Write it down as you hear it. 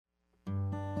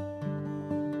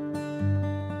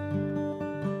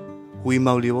Hui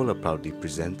Mauliola proudly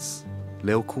presents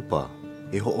Leo Kupa,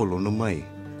 E Ho'olono Mai,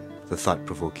 the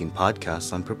thought-provoking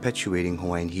podcast on perpetuating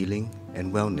Hawaiian healing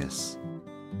and wellness.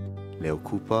 Leo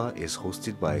Kupa is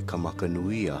hosted by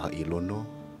Kamakanui a Ha'ilono,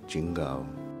 Jingao.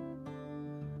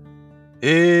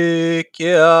 E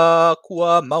kia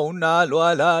kua mauna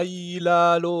loa la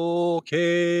lo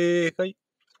ke kai.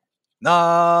 Nā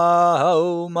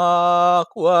hau mā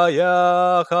kua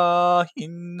ia ka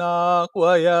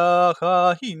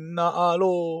hina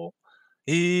alo.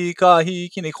 I ka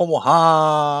hiki nei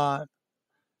komohan.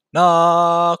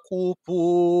 Nā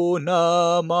kupu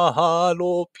nā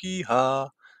mahalo piha.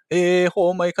 E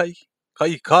ho mai kai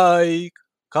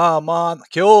ka mana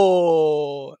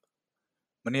kio.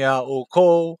 Mania o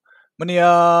ko,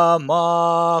 mania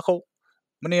ma ko,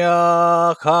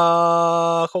 mania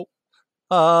ka ko.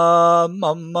 A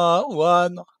mama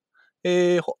wana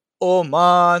e ho o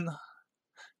mana.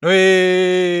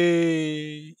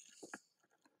 Nui.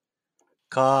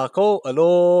 Ka ko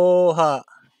aloha.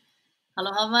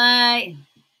 Aloha mai.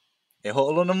 E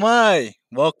ho'olona mai.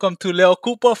 Welcome to Leo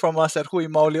Kupa from us at Hui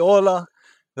Mauliola.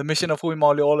 The mission of Hui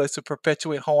Mauliola is to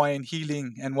perpetuate Hawaiian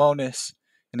healing and wellness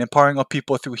and empowering our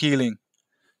people through healing.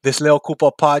 This Leo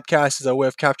Kupa podcast is a way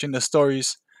of capturing the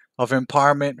stories of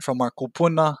empowerment from our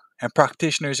kupuna and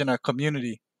practitioners in our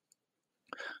community.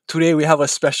 Today we have a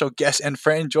special guest and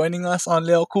friend joining us on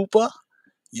Leo Kupa.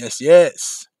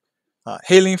 Yes.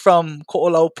 Hailing from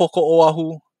Ko'olaupoko'o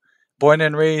Oahu, born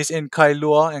and raised in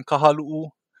Kailua and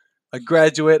Kahalu'u, a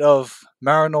graduate of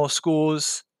Marano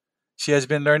schools. She has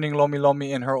been learning Lomi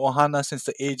Lomi in her ohana since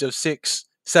the age of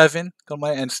 7,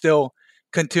 and still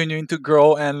continuing to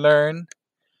grow and learn.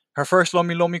 Her first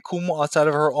Lomi Lomi kumu outside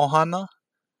of her ohana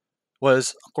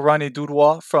was Uncle Ronnie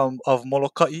Dudwa of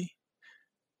Molokai.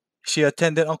 She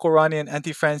attended Uncle Ronnie and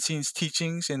Auntie Francine's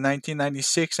teachings in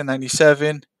 1996 and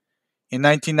 97. In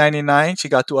 1999, she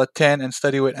got to attend and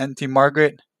study with Auntie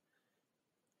Margaret,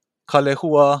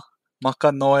 Kalehua,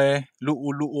 Makanoe,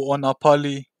 Lu'ulu'u Ona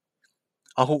Pali,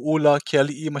 Ahu'ula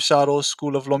Keali'i Machado's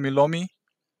School of Lomi Lomi.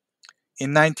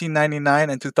 In 1999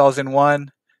 and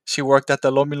 2001, she worked at the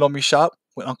Lomi Lomi shop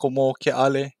with Uncle Mo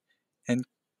Ke'ale and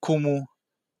Kumu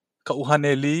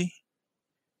Ka'uhane Lee.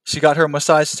 She got her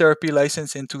massage therapy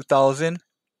license in 2000.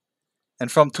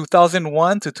 And from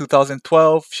 2001 to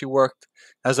 2012, she worked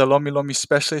as a Lomi Lomi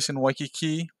specialist in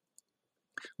Waikiki's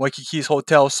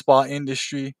hotel spa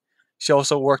industry. She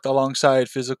also worked alongside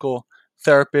physical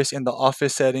therapists in the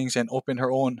office settings and opened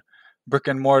her own brick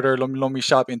and mortar Lomi Lomi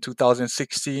shop in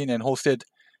 2016 and hosted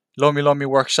Lomi Lomi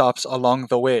workshops along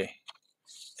the way.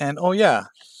 And oh yeah,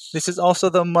 this is also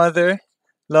the mother,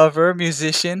 lover,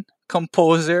 musician,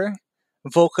 composer,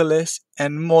 vocalist,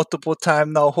 and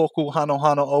multiple-time Naohoku Hano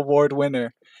Hano Award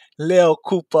winner, Leo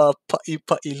Kupa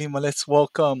Pa'i. Let's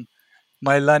welcome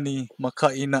Mailani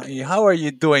Maka'ina'i. How are you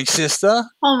doing, sister?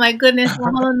 Oh my goodness.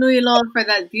 Mahalo nui loa for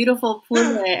that beautiful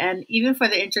pule and even for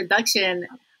the introduction.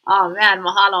 Oh man,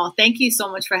 mahalo. Thank you so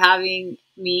much for having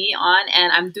me on,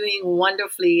 and I'm doing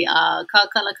wonderfully.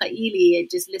 Kakala ka'ili,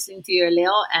 just listening to your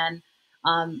Leo, and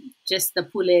just the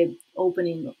pule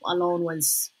opening alone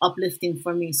was uplifting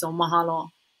for me. So mahalo.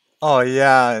 Oh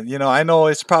yeah, I know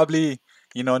it's probably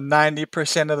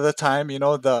 90% of the time,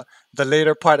 the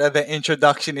later part of the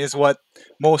introduction is what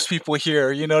most people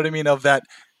hear. You know what I mean? Of that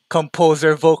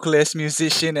composer, vocalist,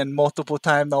 musician, and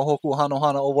multiple-time Naohoku Hano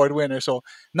Hano Award winner. So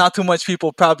not too much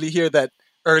people probably hear that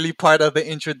early part of the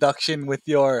introduction with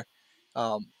your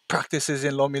practices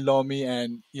in Lomi Lomi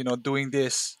and doing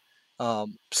this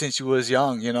since you was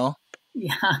young.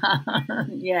 Yeah.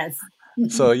 Yes.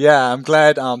 So yeah, I'm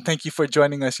glad. Thank you for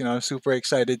joining us. I'm super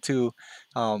excited to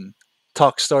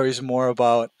talk stories more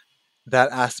about that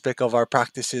aspect of our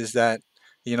practices that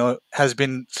has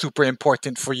been super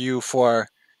important for you for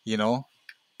you know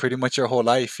pretty much your whole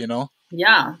life.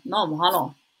 Yeah. No,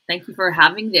 mahalo. Thank you for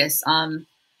having this.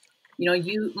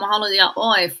 You mahalo dia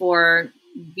oi for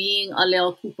being a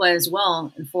Leo Kupa as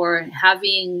well and for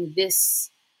having this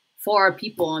for our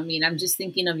people. I mean, I'm just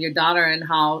thinking of your daughter and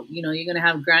how, you're going to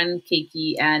have grand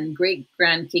keiki and great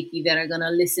grand keiki that are going to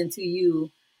listen to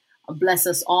you, bless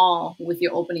us all with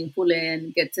your opening pule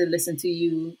and get to listen to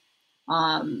you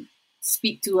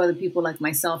speak to other people like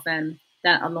myself. And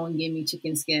that alone gave me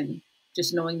chicken skin,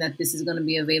 just knowing that this is going to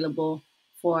be available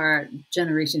for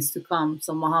generations to come.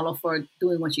 So mahalo for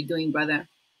doing what you're doing, brother.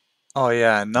 Oh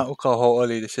yeah, Nauka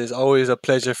Ho'oli. This is always a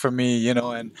pleasure for me,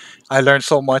 and I learned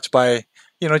so much by,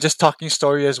 just talking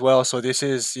story as well. So this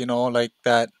is, like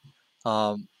that.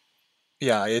 Um,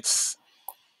 yeah, it's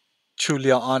truly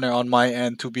an honor on my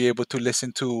end to be able to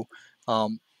listen to,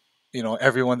 um,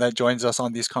 everyone that joins us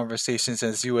on these conversations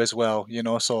as you as well.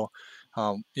 So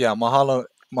Yeah, mahalo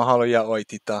yaoi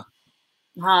tita.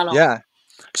 Mahalo. Yeah.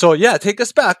 So yeah, take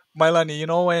us back, Mailani.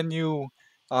 When you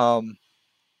um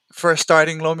first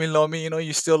starting Lomi Lomi,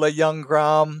 you still a young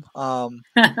Gram,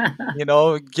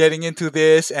 getting into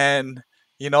this, and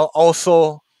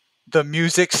also the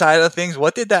music side of things.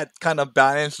 What did that kind of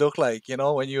balance look like?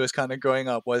 When you was kind of growing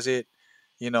up, was it,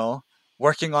 you know,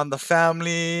 working on the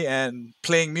family and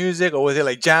playing music, or was it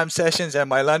like jam sessions and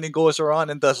Mailani goes around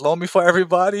and does Lomi for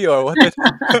everybody, or what did?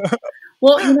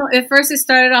 Well, at first it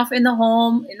started off in the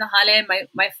home, in the hale.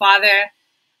 My father,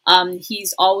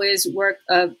 he's always worked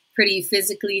a pretty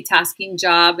physically tasking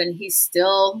job, and he's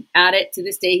still at it to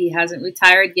this day. He hasn't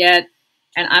retired yet,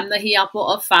 and I'm the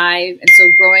hiapo of five. And so,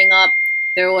 growing up,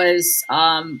 there was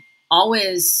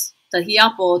always the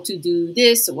hiapo to do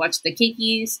this, watch the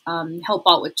keikis, help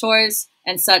out with chores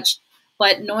and such.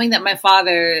 But knowing that my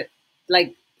father,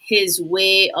 like his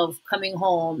way of coming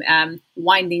home and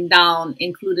winding down,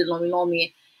 included Lomi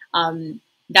Lomi.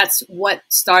 That's what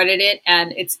started it.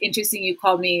 And it's interesting you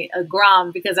called me a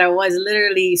Gram because I was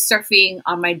literally surfing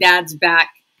on my dad's back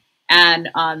and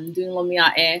doing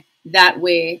lomia'e that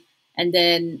way. And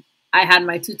then I had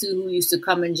my tutu who used to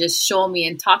come and just show me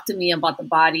and talk to me about the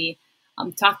body,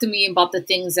 talk to me about the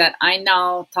things that I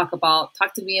now talk about,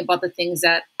 talk to me about the things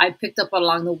that I picked up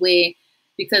along the way.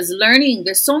 Because learning,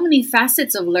 there's so many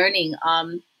facets of learning.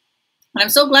 And I'm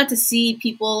so glad to see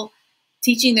people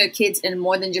teaching their kids in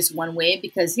more than just one way,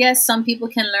 because yes, some people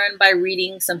can learn by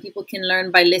reading, some people can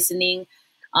learn by listening,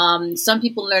 some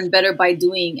people learn better by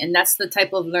doing, and that's the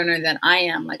type of learner that I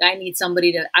am. Like, I need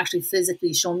somebody to actually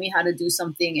physically show me how to do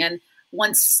something, and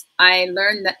once I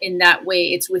learn that in that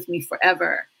way, it's with me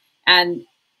forever. And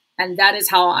that is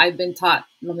how I've been taught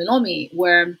Lomi Lomi,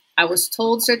 where I was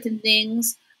told certain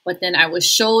things, but then I was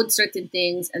showed certain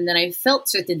things, and then I felt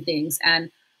certain things,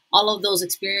 and all of those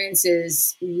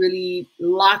experiences really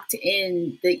locked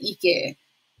in the Ike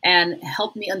and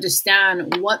helped me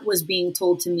understand what was being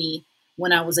told to me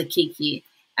when I was a keiki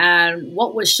and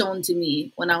what was shown to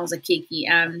me when I was a keiki.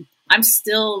 And I'm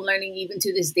still learning even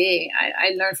to this day.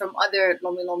 I learn from other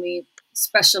Lomi Lomi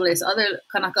specialists, other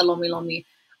Kanaka Lomi Lomi,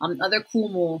 other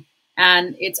Kumu.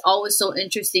 And it's always so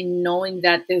interesting knowing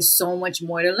that there's so much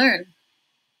more to learn.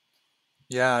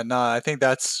 Yeah, no, I think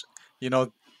that's you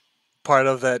know part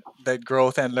of that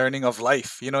growth and learning of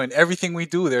life. In everything we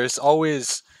do, there's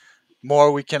always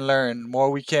more we can learn,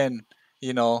 more we can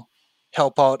you know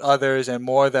help out others, and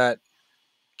more that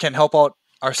can help out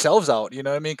ourselves out. You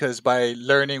know what I mean? Because by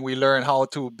learning, we learn how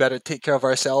to better take care of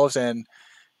ourselves, and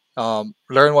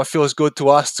learn what feels good to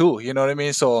us too. You know what I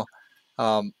mean? So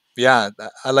yeah,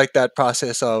 I like that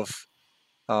process of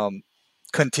um,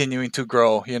 continuing to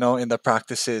grow, in the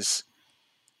practices.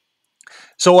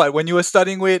 So what, when you were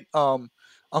studying with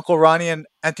Uncle Ronnie and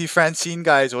Auntie Francine,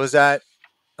 guys, was that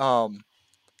um,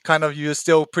 kind of, you were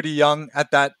still pretty young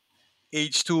at that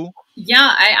age too?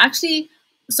 Yeah, I actually,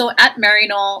 so at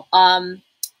Marino,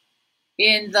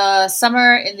 in the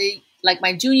summer, in the like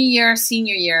my junior year,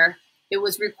 senior year, it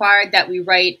was required that we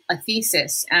write a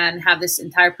thesis and have this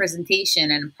entire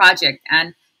presentation and project.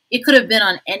 And it could have been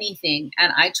on anything.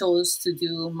 And I chose to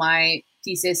do my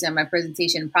thesis and my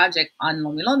presentation project on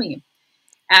Lomi Lomi.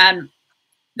 And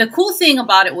the cool thing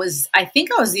about it was, I think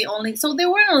I was the only, so there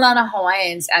weren't a lot of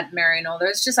Hawaiians at Marino.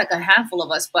 There's just like a handful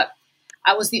of us, but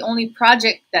I was the only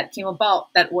project that came about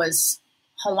that was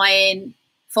Hawaiian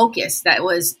focused, that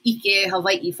was Ike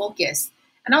Hawaii focused.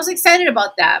 And I was excited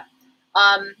about that.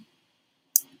 Um,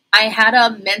 I had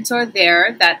a mentor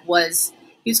there that he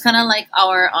was kind of like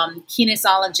our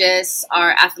kinesiologist,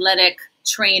 our athletic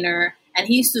trainer, and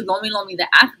he used to Lomi Lomi the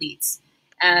athletes.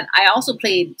 And I also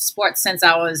played sports since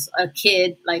I was a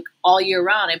kid, like all year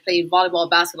round. I played volleyball,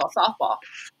 basketball, softball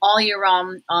all year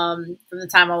round from the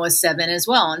time I was 7 as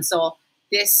well. And so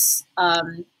this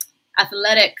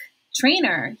athletic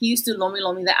trainer, he used to Lomi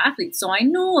Lomi the athletes. So I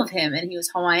knew of him, and he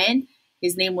was Hawaiian.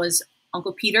 His name was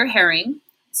Uncle Peter Herring.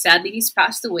 Sadly, he's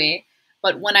passed away.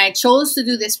 But when I chose to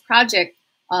do this project,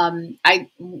 I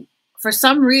for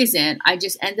some reason, I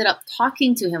just ended up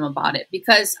talking to him about it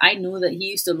because I knew that he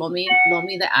used to Lomi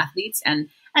the athletes and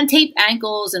tape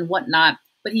ankles and whatnot.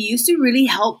 But he used to really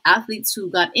help athletes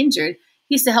who got injured.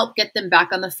 He used to help get them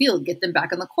back on the field, get them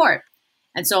back on the court.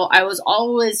 And so I was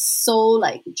always so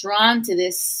like drawn to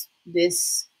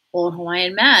this old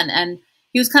Hawaiian man. And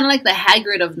he was kind of like the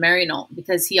Hagrid of Marino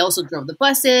because he also drove the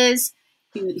buses.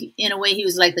 In a way, he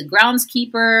was like the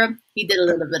groundskeeper. He did a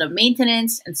little bit of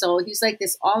maintenance. And so he was like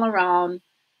this all-around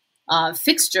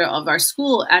fixture of our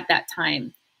school at that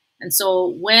time. And so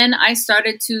when I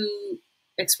started to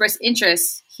express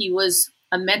interest, he was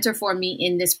a mentor for me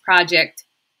in this project.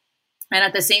 And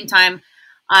at the same time,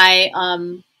 I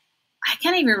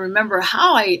can't even remember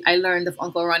how I learned of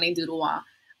Uncle Ronnie Duduwa,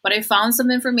 but I found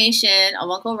some information of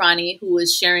Uncle Ronnie, who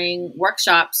was sharing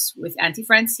workshops with Auntie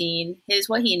Francine, his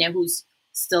wahine, who's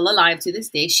still alive to this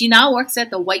day. She now works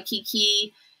at the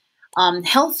Waikiki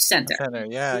Health Center. Yeah,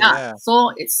 Yeah, yeah.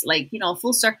 so it's like,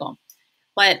 full circle.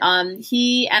 But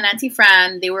he and Auntie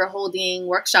Fran, they were holding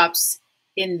workshops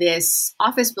in this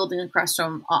office building across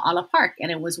from Ala Park, and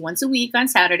it was once a week on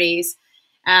Saturdays.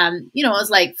 It was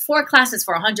like 4 classes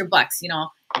for $100,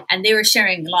 and they were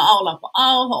sharing la'au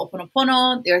lapa'au,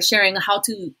 ho'oponopono. They were sharing how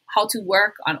to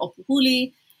work on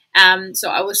opuhuli. So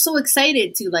I was so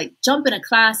excited to like jump in a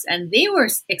class, and they were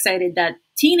excited that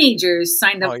teenagers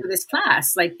signed up for this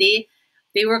class. Like they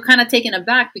were kind of taken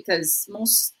aback because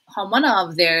most haumana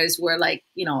of theirs were like,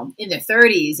 in their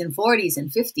 30s and 40s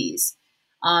and 50s.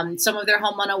 Some of their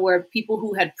haumana were people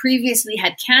who had previously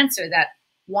had cancer that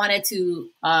wanted to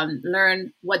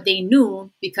learn what they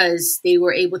knew because they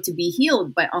were able to be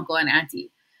healed by uncle and auntie.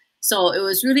 So it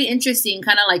was really interesting,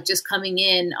 kind of like just coming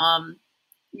in,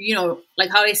 like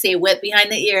how they say, wet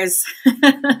behind the ears,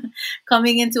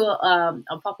 coming into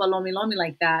a papa lomi lomi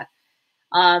like that.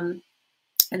 And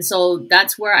so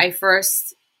that's where I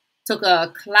first took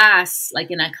a class,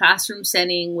 like in a classroom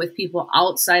setting with people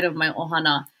outside of my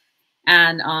ohana.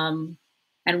 And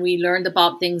we learned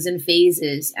about things in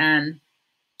phases, and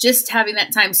just having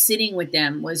that time sitting with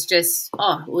them was just,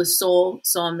 it was so,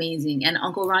 so amazing. And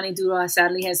Uncle Ronnie Duduwa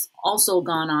sadly has also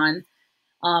gone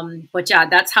on. But yeah,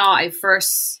 that's how I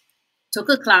first took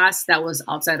a class that was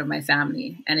outside of my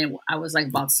family. And I was like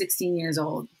about 16 years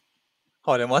old.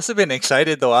 Oh, they must have been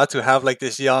excited though, to have like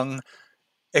this young,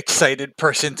 excited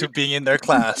person to being in their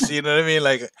class. You know what I mean?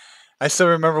 Like, I still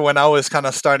remember when I was kind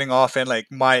of starting off and like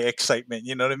my excitement,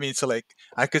 you know what I mean? So like,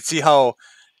 I could see how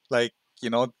like,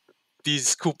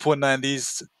 these kupuna and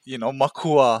these,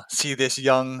 makua see this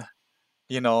young,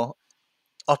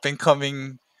 up and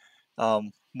coming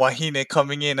wahine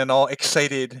coming in and all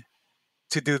excited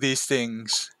to do these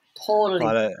things. Totally.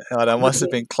 That must have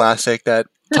been classic, that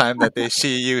time that they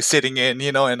see you sitting in,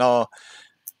 and all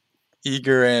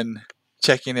eager and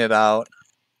checking it out.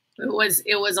 It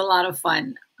was a lot of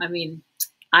fun. I mean,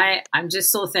 I'm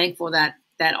just so thankful that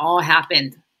all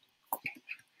happened.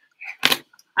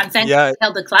 I'm thankful I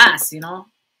held the class,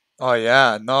 Oh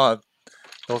yeah, no,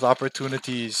 those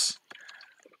opportunities.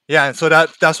 Yeah, and so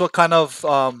that's what kind of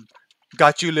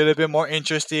got you a little bit more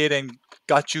interested and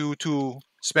got you to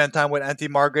spend time with Auntie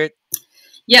Margaret.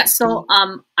 Yeah, so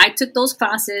I took those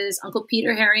classes. Uncle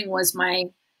Peter Herring was my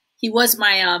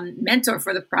mentor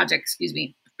for the project. Excuse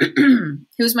me.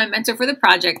 He was my mentor for the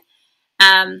project.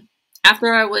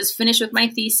 After I was finished with my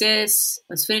thesis,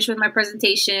 I was finished with my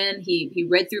presentation, he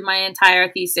read through my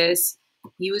entire thesis.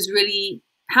 He was really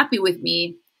happy with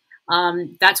me.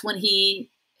 That's when he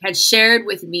had shared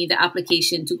with me the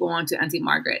application to go on to Auntie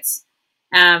Margaret's.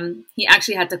 He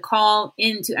actually had to call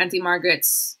into Auntie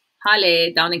Margaret's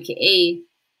hale down in Ke'e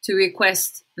to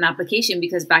request an application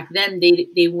because back then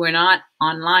they were not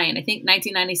online. I think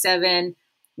 1997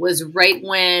 was right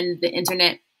when the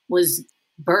internet was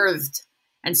birthed.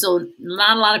 And so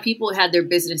not a lot of people had their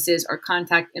businesses or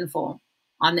contact info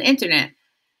on the internet.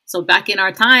 So back in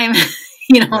our time,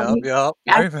 you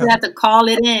actually had to call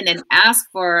it in and ask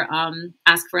for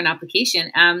an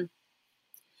application.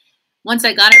 Once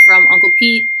I got it from Uncle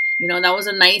Pete, that was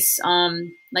a nice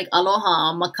like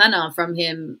aloha makana from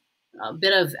him, a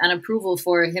bit of an approval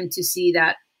for him to see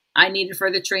that I needed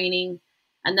further training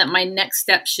and that my next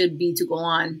step should be to go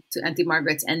on to Auntie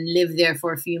Margaret's and live there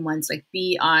for a few months, like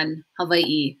be on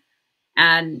Hawaii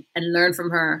and learn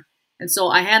from her. And so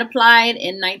I had applied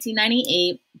in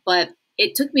 1998, but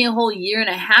it took me a whole year and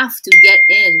a half to get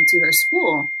into her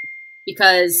school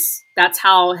because that's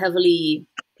how heavily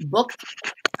booked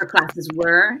her classes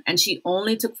were. And she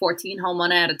only took 14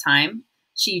 haumana at a time.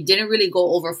 She didn't really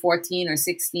go over 14 or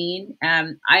 16.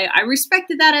 And I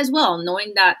respected that as well,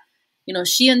 knowing that,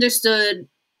 she understood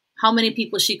how many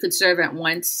people she could serve at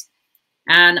once.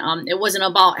 And it wasn't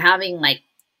about having like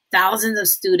thousands of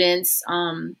students.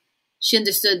 She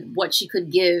understood what she could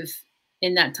give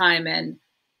in that time. And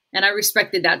I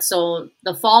respected that. So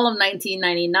the fall of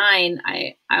 1999,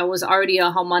 I was already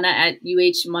a haumana at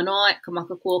UH Manoa at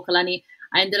Kamakakuo Kalani.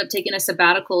 I ended up taking a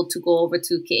sabbatical to go over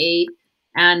to Ke'e.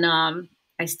 And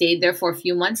I stayed there for a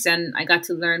few months and I got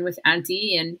to learn with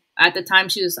Auntie. And at the time,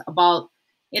 she was about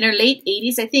in her late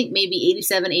 80s, I think maybe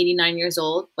 87, 89 years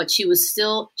old. But she would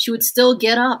still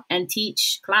get up and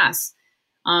teach class.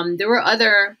 There were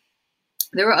other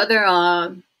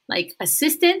like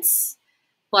assistants,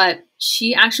 but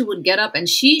she actually would get up and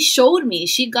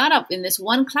she got up in this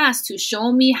one class to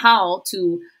show me how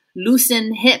to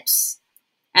loosen hips.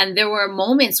 And there were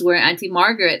moments where Auntie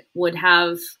Margaret would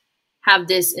have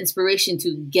this inspiration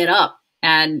to get up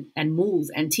and move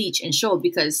and teach and show,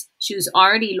 because she was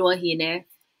already loahine,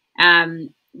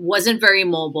 wasn't very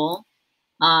mobile.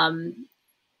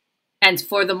 And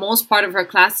for the most part of her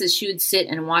classes, she would sit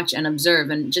and watch and observe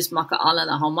and just maka'ala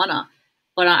the haumana.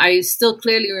 But I still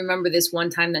clearly remember this one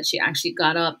time that she actually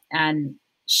got up and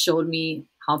showed me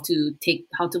how to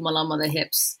malama the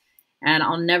hips. And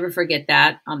I'll never forget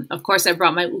that. Of course, I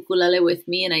brought my ukulele with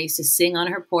me, and I used to sing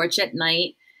on her porch at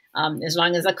night, as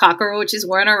long as the cockroaches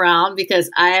weren't around, because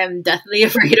I am deathly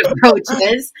afraid of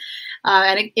roaches.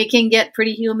 And it can get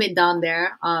pretty humid down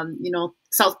there.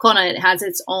 South Kona, it has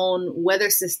its own weather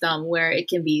system where it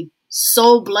can be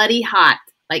so bloody hot,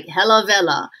 like hella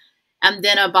vela. And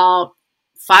then about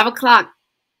 5 o'clock,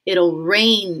 it'll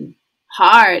rain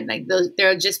hard. Like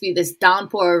there'll just be this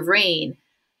downpour of rain.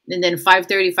 And then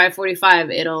 5:30,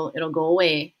 5:45, it'll go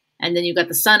away. And then you got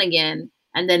the sun again.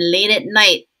 And then late at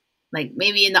night, like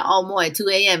maybe in the Almoy, 2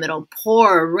 a.m., it'll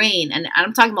pour rain. And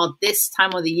I'm talking about this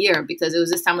time of the year, because it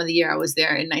was this time of the year I was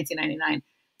there in 1999,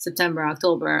 September,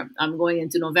 October. I'm going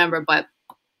into November. But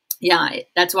yeah,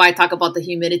 that's why I talk about the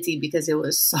humidity, because it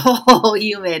was so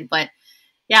humid. But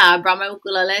yeah, I brought my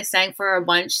ukulele, sang for a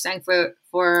bunch, sang for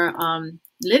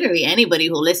literally anybody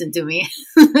who listened to me.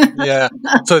 Yeah.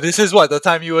 So this is what, the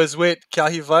time you was with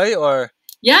Kahivai, or?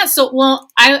 Yeah. So, well,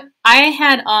 I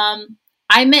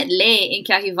met Lei in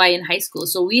Kahivai in high school.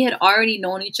 So we had already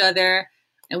known each other,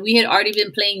 and we had already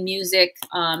been playing music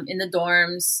in the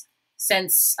dorms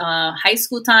since high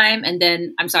school time. And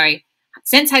then,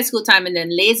 since high school time. And then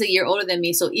Lei's a year older than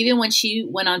me. So even when she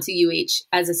went on to UH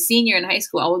as a senior in high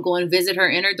school, I would go and visit her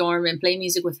in her dorm and play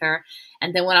music with her.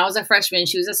 And then when I was a freshman,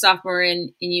 she was a sophomore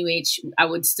in UH,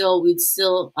 we'd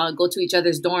still go to each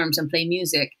other's dorms and play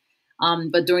music.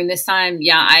 But during this time,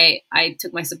 yeah, I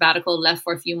took my sabbatical, left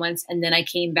for a few months, and then I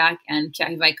came back, and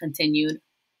Kahivai continued.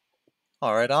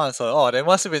 All right, on. So, they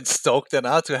must have been stoked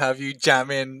enough to have you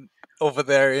jamming over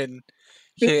there in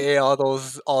KA all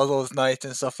those nights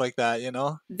and stuff like that, you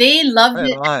know? They loved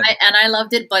Right it, on. and I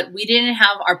loved it, but we didn't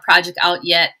have our project out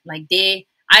yet. Like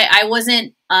I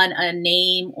wasn't on a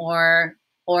name or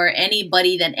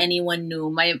anybody that anyone knew.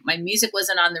 My music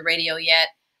wasn't on the radio yet.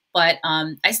 But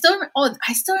I still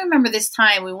remember this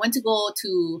time we went to go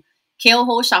to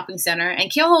Keoho Shopping Center,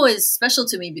 and Keoho is special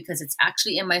to me because it's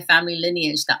actually in my family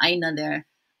lineage, the Aina there.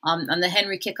 On the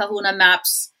Henry Kekahuna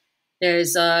maps,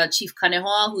 there's Chief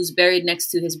Kanehoa, who's buried next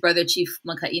to his brother Chief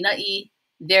Makainai.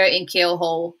 They're in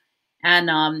Keoho, and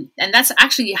that's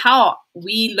actually how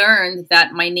we learned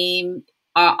that my name,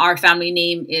 our family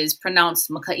name, is pronounced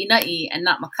Makainai and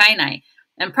not Makainai.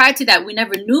 And prior to that, we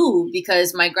never knew,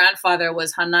 because my grandfather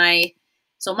was Hanai.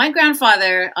 So my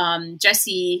grandfather,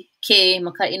 Jesse K.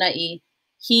 Makainai,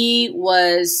 he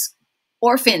was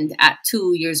orphaned at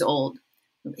 2 years old.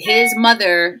 His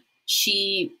mother,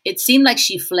 it seemed like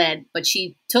she fled, but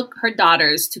she took her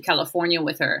daughters to California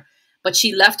with her. But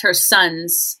she left her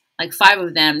sons, like 5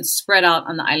 of them, spread out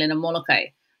on the island of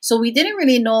Molokai. So we didn't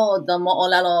really know the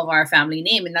mo'olelo of our family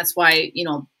name. And that's why,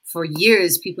 for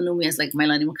years, people knew me as like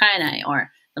Mailani Makainai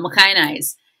or the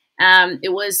Makainais.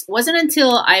 It wasn't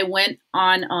until I went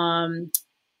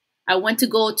to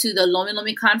go to the Lomi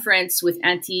Lomi conference with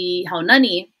Auntie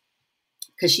Haunani,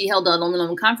 because she held a Lomi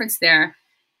Lomi conference there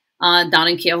down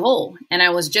in Keoho. And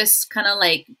I was just kind of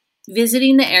like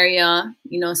visiting the area,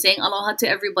 saying aloha to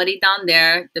everybody down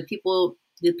there, the people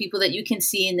that you can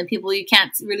see and the people you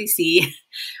can't really see.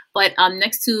 But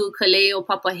next to Kaleo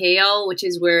Papaheo, which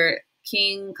is where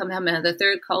King Kamehameha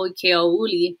III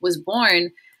Kauikeauli was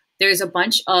born, there's a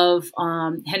bunch of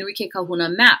Henry K. Kahuna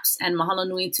maps, and mahalo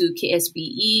nui to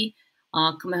KSBE,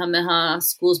 Kamehameha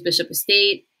Schools Bishop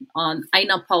Estate, on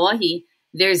Aina Pawahi.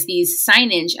 There's these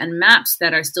signage and maps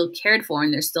that are still cared for,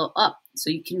 and they're still up. So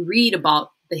you can read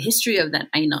about the history of that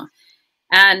Aina.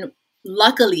 And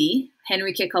luckily,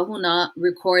 Henry K. Kahuna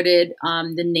recorded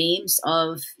the names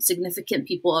of significant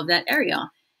people of that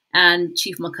area. And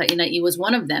Chief Makainai was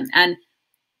one of them. And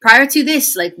prior to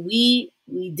this, like we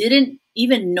didn't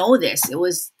even know this. It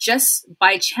was just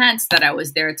by chance that I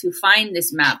was there to find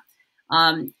this map.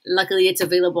 Luckily, it's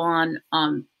available on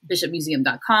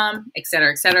bishopmuseum.com, et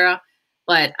cetera, et cetera.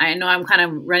 But I know I'm kind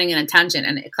of running in a tangent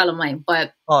and it kalamai.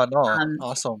 But oh no,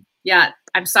 awesome. Yeah,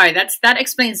 I'm sorry. That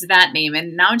explains that name.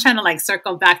 And now I'm trying to like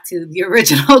circle back to the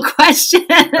original question.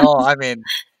 No, I mean.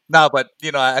 No, but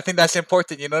I think that's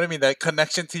important. You know what I mean? That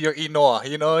connection to your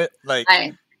inoa.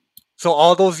 So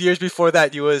all those years before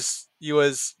that, you was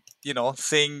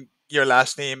saying your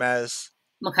last name as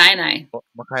Makainai.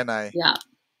 Makainai. Yeah.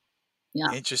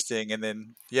 Yeah. Interesting. And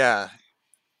then yeah.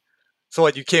 So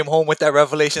what, you came home with that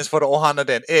revelations for the Ohana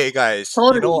then? Hey guys, you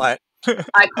know Totally. what?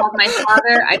 I called my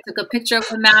father. I took a picture of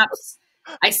the maps.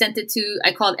 I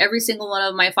called every single one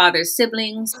of my father's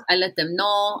siblings. I let them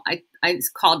know. I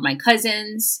called my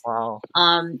cousins. Wow.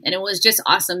 And it was just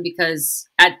awesome because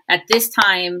at this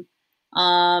time,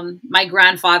 my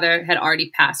grandfather had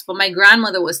already passed, but my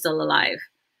grandmother was still alive.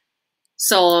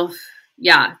 So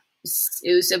yeah,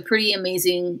 it was a pretty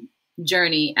amazing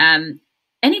journey.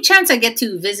 Any chance I get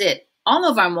to visit all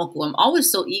of our moku, I'm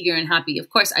always so eager and happy.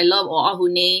 Of course, I love Oahu.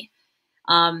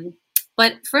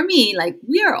 But for me, like,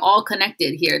 we are all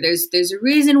connected here. There's a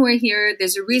reason we're here.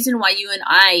 There's a reason why you and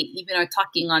I even are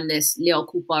talking on this Leo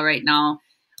Kupa right now.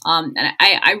 And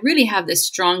I really have this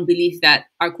strong belief that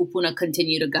our kupuna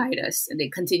continue to guide us, and they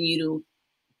continue to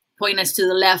point us to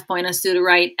the left, point us to the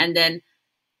right, and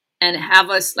have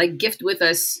us, like, gift with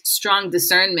us strong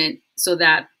discernment so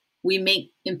that we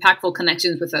make impactful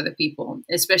connections with other people,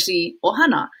 especially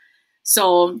Ohana.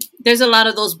 So there's a lot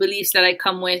of those beliefs that I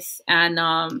come with. And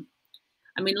I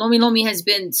mean, Lomi Lomi has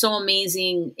been so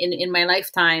amazing in my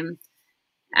lifetime.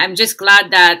 I'm just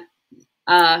glad that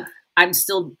I'm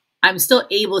still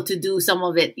able to do some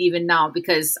of it even now,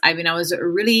 because I mean, I was a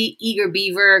really eager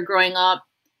beaver growing up,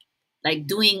 like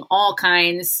doing all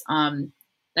kinds,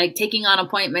 like taking on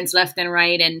appointments left and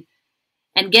right,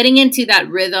 and getting into that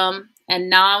rhythm. And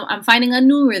now I'm finding a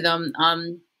new rhythm,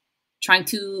 trying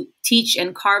to teach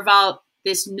and carve out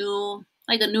this new,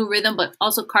 like a new rhythm, but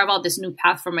also carve out this new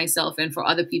path for myself and for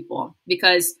other people.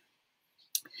 Because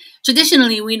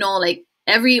traditionally, we know, like,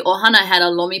 every ohana had a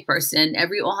lomi person.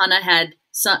 Every ohana had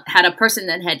a person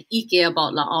that had ike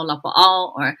about la'au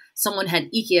lapa'au, or someone had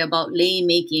ike about lei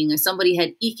making, or somebody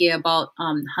had ike about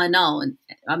hanau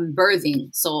and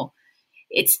birthing. So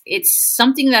it's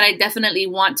something that I definitely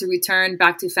want to return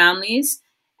back to families.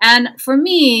 And for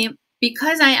me,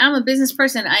 because I am a business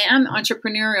person, I am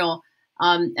entrepreneurial,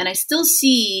 and I still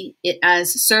see it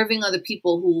as serving other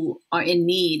people who are in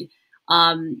need.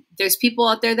 There's people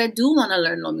out there that do want to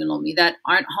learn Lomi Lomi that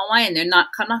aren't Hawaiian, they're not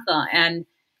Kanaka. And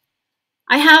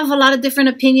I have a lot of different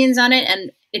opinions on it,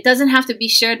 and it doesn't have to be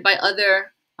shared by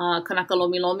other Kanaka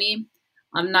Lomi Lomi.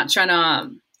 I'm not trying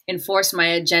to enforce my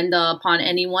agenda upon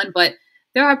anyone, but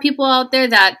there are people out there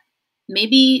that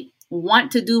maybe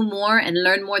want to do more and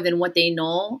learn more than what they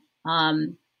know,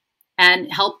 and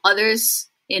help others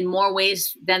in more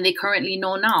ways than they currently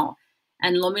know now.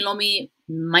 And Lomi Lomi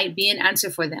might be an answer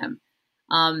for them.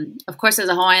 Of course, as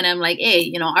a Hawaiian, I'm like,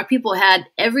 hey, our people had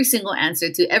every single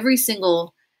answer to every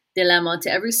single dilemma,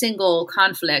 to every single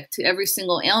conflict, to every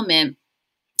single ailment.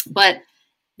 But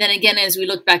then again, as we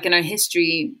look back in our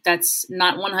history, that's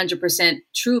not 100%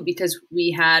 true, because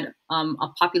we had a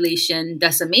population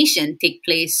decimation take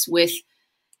place with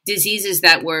diseases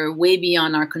that were way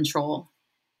beyond our control.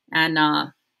 And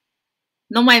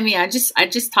no mind me, I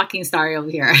just talking story over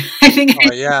here. I think.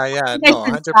 Oh yeah, no,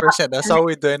 100%. That's how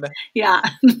we're doing. Yeah.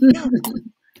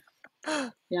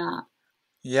 Yeah.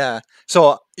 Yeah.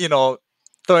 So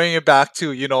throwing it back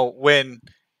to when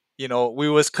we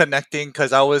was connecting,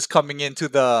 because I was coming into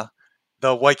the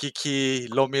Waikiki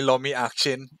Lomi Lomi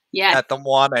action Yeah. at the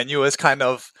Moana, and you was kind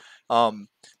of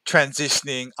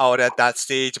transitioning out at that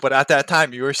stage. But at that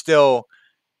time, you were still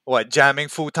jamming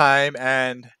full time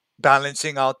and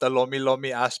balancing out the Lomi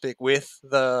Lomi aspect with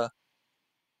the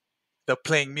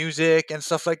playing music and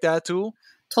stuff like that too.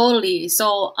 Totally.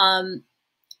 So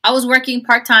I was working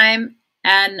part-time,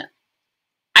 and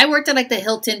I worked at, like, the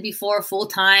Hilton before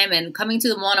full-time, and coming to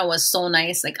the Moana was so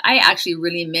nice. Like, I actually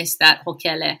really missed that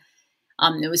hokele.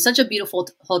 It was such a beautiful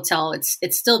hotel.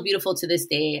 It's still beautiful to this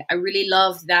day. I really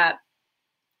love that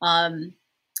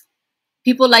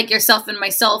people like yourself and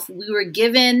myself, we were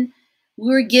given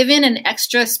an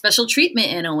extra special treatment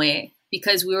in a way,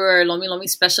 because we were Lomi Lomi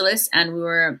specialists, and we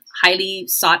were highly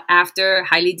sought after,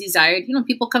 highly desired.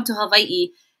 People come to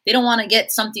Hawaii, they don't want to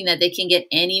get something that they can get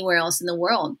anywhere else in the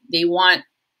world. They want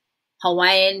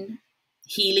Hawaiian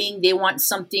healing. They want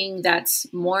something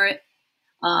that's more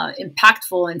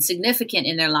impactful and significant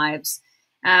in their lives.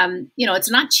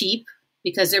 It's not cheap,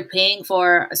 because they're paying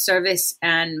for a service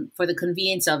and for the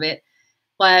convenience of it.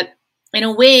 But in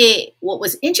a way, what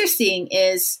was interesting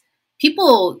is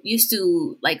people used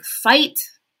to, like, fight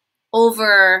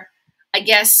over, I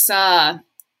guess,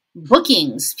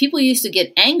 bookings. People used to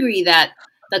get angry that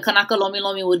the Kanaka Lomi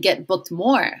Lomi would get booked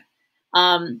more.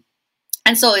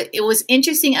 And so it was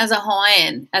interesting as a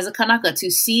Hawaiian, as a Kanaka,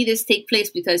 to see this take place,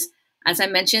 because, as I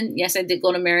mentioned, yes, I did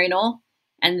go to Marino,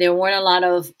 and there weren't a lot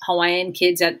of Hawaiian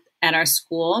kids at our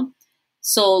school.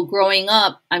 So growing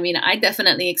up, I mean, I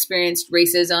definitely experienced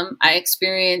racism. I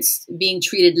experienced being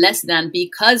treated less than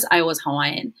because I was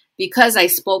Hawaiian, because I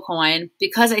spoke Hawaiian,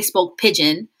 because I spoke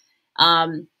Pidgin.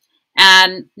 Um,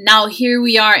 and now here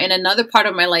we are in another part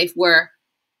of my life where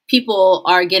people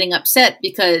are getting upset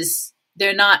because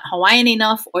they're not Hawaiian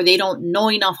enough, or they don't know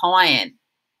enough Hawaiian,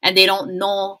 and they don't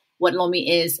know what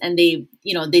Lomi is, and they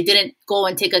didn't go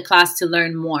and take a class to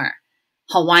learn more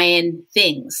Hawaiian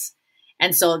things.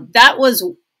 And so that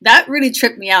really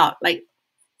tripped me out. Like,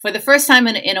 for the first time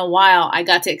in a while, I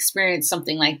got to experience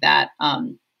something like that.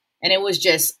 And it was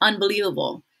just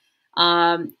unbelievable.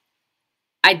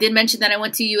 I did mention that I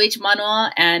went to UH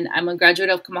Manoa, and I'm a graduate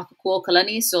of Kamakakua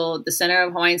Kalani, so the Center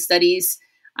of Hawaiian Studies.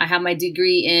 I have my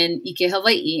degree in Ike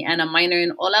Hawaii and a minor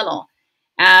in Olelo.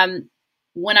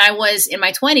 When I was in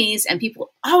my 20s, and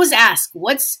people always ask,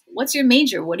 what's your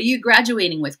major? What are you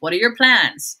graduating with? What are your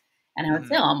plans? And I would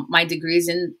say, my degree is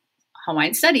in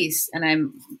Hawaiian Studies, and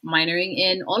I'm minoring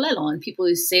in Olelo. And people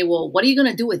would say, well, what are you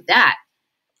going to do with that?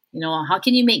 How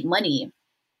can you make money?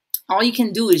 All you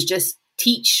can do is just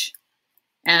teach.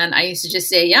 And I used to just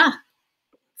say, yeah,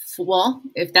 well,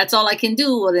 if that's all I can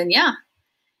do, well, then yeah.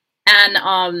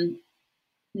 And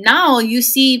now you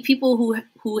see people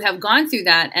who have gone through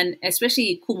that, and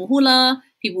especially kumu hula,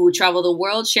 people who travel the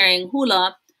world sharing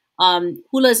hula.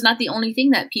 Hula is not the only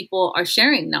thing that people are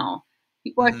sharing now.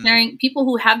 People are sharing, people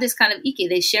who have this kind of ike,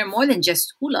 they share more than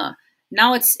just hula.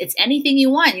 Now it's anything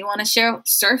you want. You want to share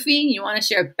surfing, you want to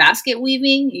share basket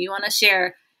weaving, you want to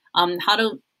share how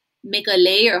to make a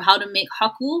lei or how to make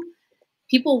haku.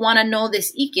 People want to know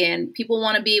this ike, and people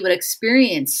want to be able to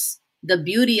experience the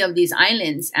beauty of these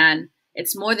islands. And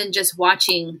it's more than just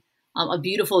watching a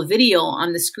beautiful video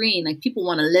on the screen. Like, people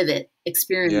want to live it,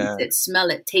 experience it, smell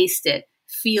it, taste it,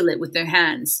 feel it with their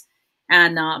hands.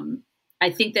 And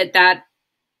I think that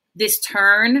this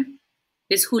turn,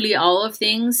 this huli'au of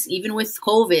things, even with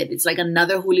COVID, it's like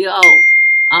another huli'au.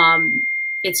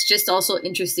 It's just also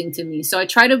interesting to me. So I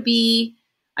try to be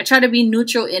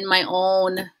neutral in my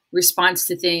own response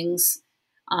to things,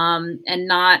 and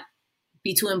not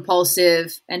be too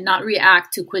impulsive and not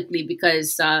react too quickly,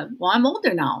 because, I'm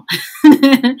older now.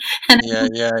 And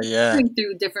I'm going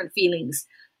through different feelings,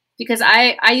 because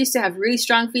I used to have really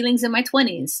strong feelings in my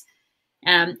 20s.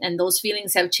 And those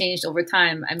feelings have changed over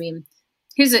time. I mean,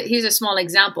 here's a small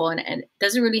example, and it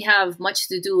doesn't really have much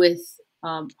to do with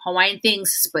Hawaiian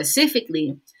things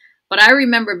specifically. But I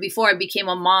remember before I became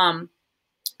a mom,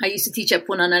 I used to teach at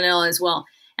Punananel as well.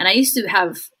 And I used to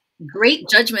have great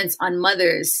judgments on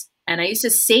mothers. And I used to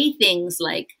say things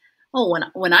like, oh,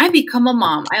 when I become a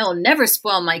mom, I'll never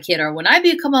spoil my kid. Or when I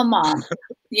become a mom,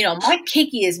 my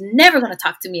keiki is never going to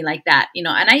talk to me like that. And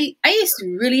I used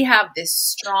to really have this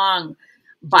strong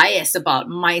bias about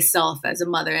myself as a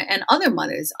mother and other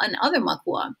mothers and other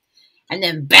makua. And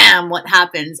then bam, what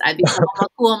happens? I become a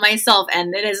makua myself.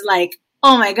 And it is like,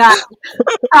 oh my God,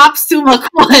 props to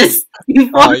makuas.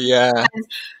 Oh yeah.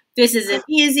 This isn't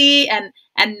easy. And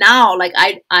now, like,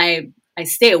 I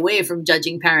stay away from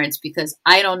judging parents, because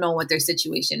I don't know what their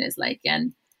situation is like.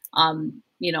 And,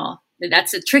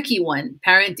 that's a tricky one,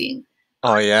 parenting.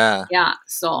 Oh yeah. Yeah.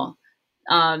 So,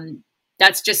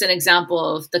 that's just an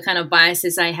example of the kind of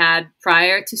biases I had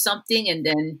prior to something, and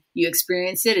then you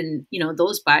experience it, and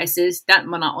those biases, that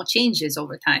mana'o changes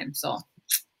over time. So,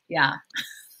 yeah.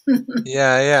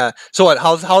 Yeah. So what?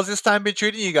 How's this time been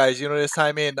treating you guys? This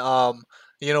time in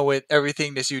with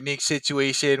everything, this unique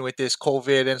situation with this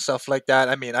COVID and stuff like that.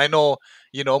 I mean, I know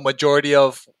majority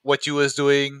of what you was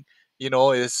doing,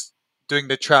 is doing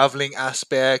the traveling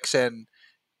aspects and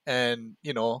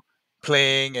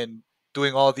playing and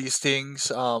doing all these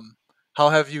things. How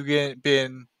have you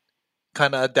been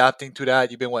kind of adapting to that?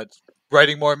 You've been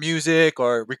writing more music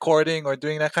or recording or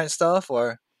doing that kind of stuff,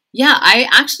 or? Yeah, I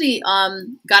actually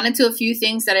got into a few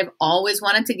things that I've always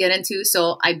wanted to get into.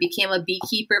 So I became a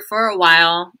beekeeper for a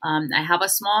while. I have a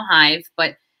small hive,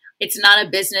 but it's not a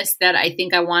business that I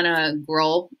think I want to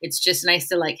grow. It's just nice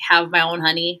to like have my own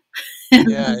honey.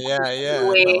 Yeah.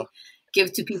 No.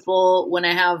 Give to people when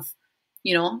I have,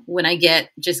 when I get,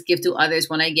 just give to others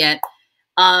when I get.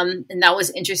 And that was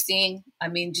interesting. I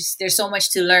mean, just there's so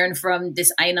much to learn from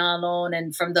this Aina alone,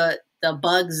 and from the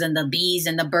bugs and the bees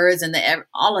and the birds and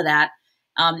all of that.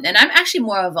 And I'm actually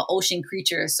more of an ocean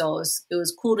creature. So it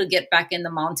was cool to get back in the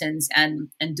mountains and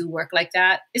do work like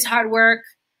that. It's hard work.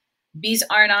 Bees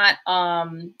are not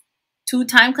too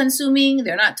time consuming.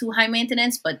 They're not too high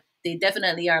maintenance, but they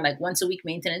definitely are like once a week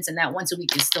maintenance. And that once a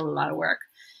week is still a lot of work.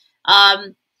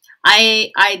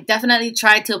 I definitely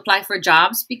tried to apply for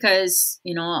jobs because,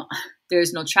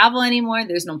 there's no travel anymore.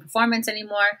 There's no performance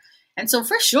anymore. And so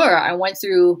for sure, I went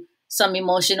through some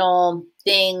emotional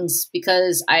things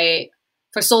because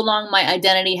for so long, my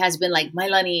identity has been like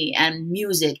Mailani and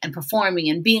music and performing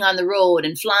and being on the road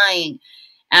and flying.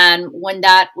 And when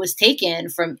that was taken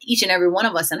from each and every one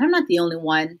of us, and I'm not the only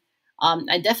one,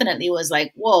 I definitely was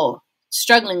like, whoa,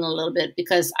 struggling a little bit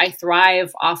because I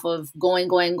thrive off of going.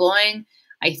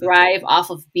 I thrive off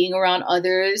of being around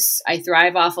others. I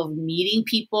thrive off of meeting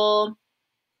people.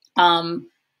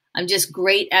 I'm just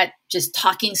great at just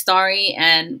talking story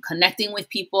and connecting with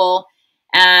people.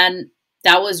 And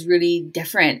that was really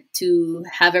different to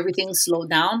have everything slow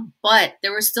down. But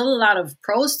there were still a lot of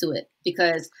pros to it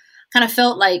because I kind of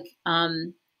felt like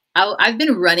I've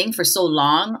been running for so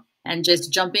long and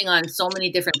just jumping on so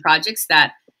many different projects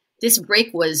that this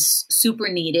break was super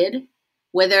needed.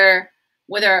 Whether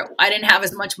I didn't have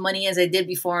as much money as I did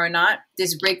before or not,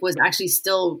 this break was actually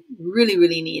still really,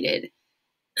 really needed.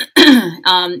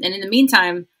 And in the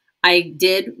meantime, I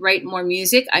did write more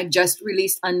music. I just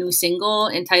released a new single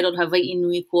entitled Hawaii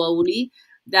Nui Kuauli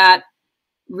that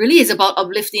really is about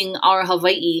uplifting our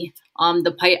Hawaii,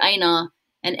 the Pai'aina,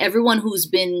 and everyone who's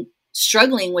been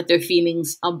struggling with their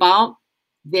feelings about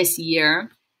this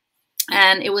year.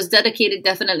 And it was dedicated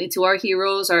definitely to our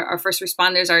heroes, our first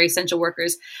responders, our essential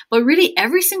workers, but really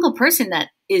every single person that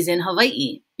is in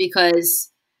Hawaii, because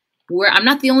I'm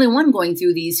not the only one going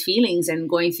through these feelings and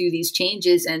going through these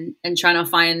changes and trying to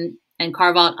find and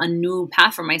carve out a new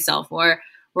path for myself. We're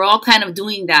all kind of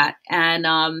doing that. And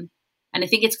I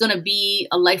think it's going to be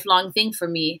a lifelong thing for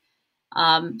me.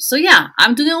 So yeah,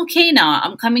 I'm doing okay now.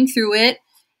 I'm coming through it.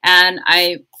 And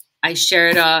I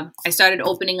started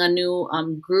opening a new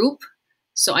group.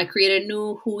 So I created a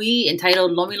new hui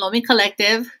entitled Lomi Lomi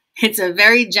Collective. It's a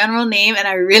very general name and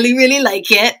I really, really like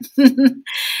it.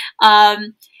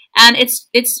 And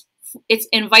it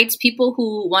invites people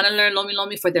who want to learn Lomi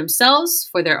Lomi for themselves,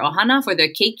 for their ohana, for their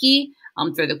keiki,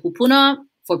 for the kupuna,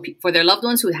 for their loved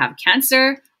ones who have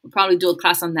cancer. We'll probably do a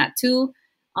class on that too.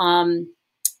 And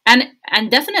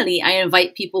definitely I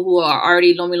invite people who are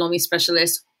already Lomi Lomi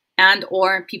specialists and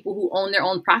or people who own their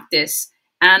own practice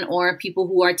and or people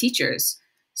who are teachers.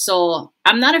 So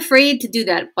I'm not afraid to do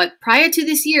that. But prior to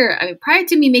this year, prior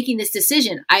to me making this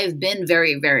decision, I've been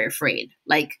very, very afraid.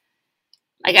 Like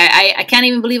I can't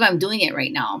even believe I'm doing it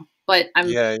right now. But I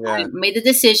made the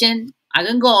decision. I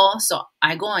can go, so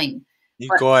I'm going.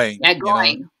 Going. Yeah,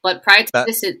 going. You know, but prior to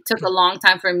this, it took a long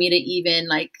time for me to even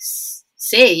like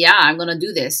say, yeah, I'm gonna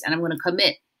do this and I'm gonna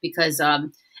commit because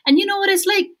and you know what it's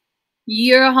like.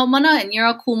 You're a haumana and you're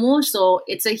a kumu, so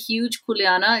it's a huge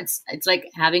kuleana. It's like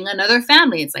having another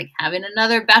family. It's like having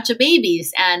another batch of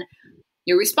babies, and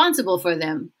you're responsible for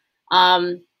them.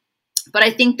 But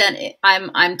I think that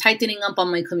I'm tightening up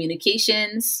on my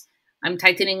communications. I'm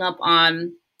tightening up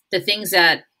on the things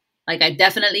that like I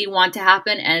definitely want to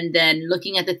happen, and then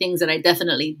looking at the things that I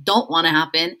definitely don't want to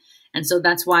happen. And so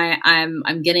that's why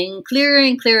I'm getting clearer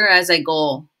and clearer as I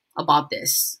go about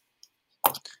this.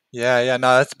 Yeah,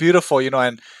 no, that's beautiful, you know,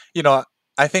 and you know,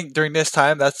 I think during this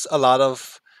time, that's a lot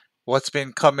of what's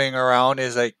been coming around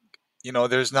is like, you know,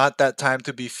 there's not that time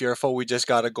to be fearful. We just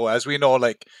gotta go. As we know,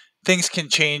 like things can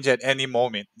change at any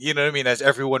moment. You know what I mean? As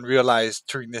everyone realized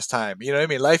during this time, you know what I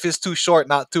mean? Life is too short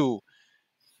not to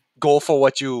go for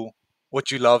what you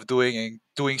love doing and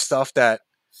doing stuff that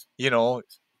you know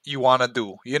you want to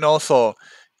do. You know, so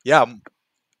yeah,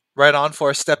 right on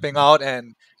for stepping out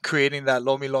and creating that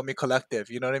Lomi Lomi collective.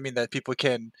 You know what I mean? That people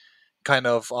can kind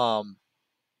of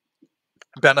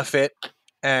benefit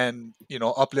and you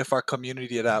know uplift our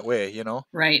community that way. You know.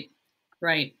 Right.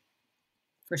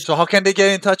 For sure. So how can they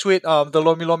get in touch with the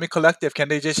Lomi Lomi collective? Can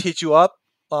they just hit you up?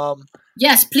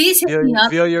 Yes, please hit me up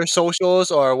via your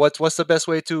socials, or what's the best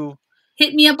way to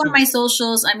hit me up on my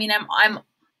socials? I mean, I'm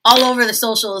all over the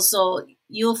socials, so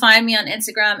you'll find me on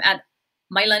Instagram at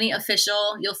Mailani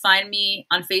Official. You'll find me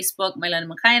on Facebook, Mailani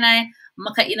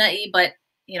Makainai, but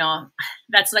you know,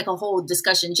 that's like a whole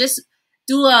discussion. Just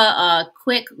do a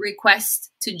quick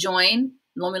request to join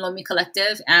Lomi Lomi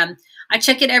Collective. And I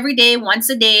check it every day, once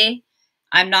a day.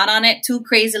 I'm not on it too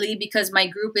crazily because my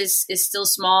group is still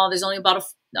small. There's only about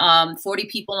 40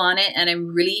 people on it. And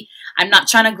I'm not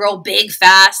trying to grow big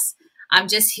fast. I'm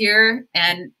just here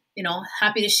and, you know,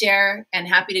 happy to share and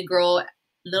happy to grow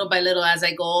little by little as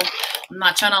I go. I'm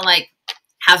not trying to like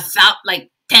have like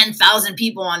 10,000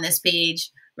 people on this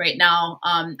page right now.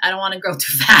 I don't want to grow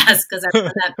too fast because I've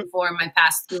done that before in my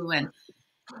past too. And,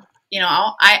 you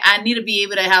know, I need to be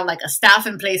able to have like a staff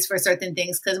in place for certain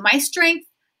things because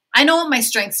I know what my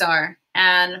strengths are.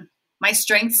 And my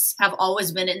strengths have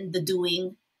always been in the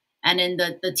doing and in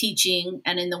the teaching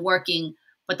and in the working.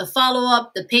 But the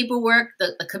follow-up, the paperwork,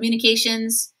 the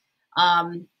communications,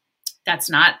 that's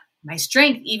not my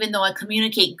strength, even though I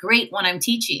communicate great when I'm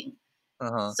teaching.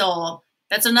 Uh-huh. So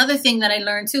that's another thing that I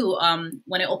learned too.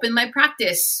 When I opened my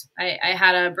practice, I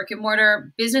had a brick and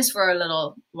mortar business for a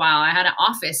little while. I had an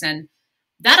office, and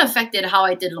that affected how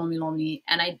I did Lomi Lomi.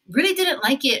 And I really didn't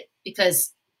like it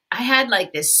because I had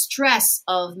like this stress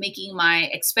of making my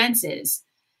expenses.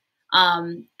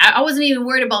 I wasn't even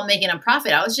worried about making a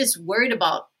profit. I was just worried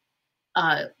about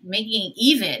making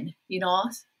even,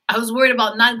 I was worried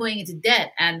about not going into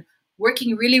debt and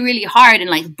working really, really hard and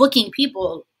like booking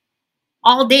people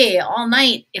all day, all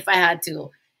night if I had to.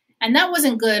 And that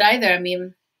wasn't good either. I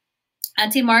mean,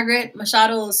 Auntie Margaret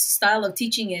Machado's style of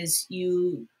teaching is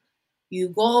you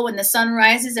go when the sun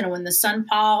rises, and when the sun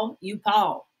pow, you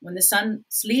pow. When the sun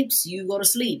sleeps, you go to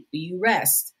sleep, you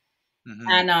rest. Mm-hmm.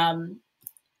 And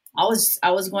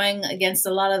I was going against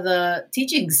a lot of the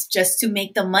teachings just to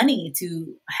make the money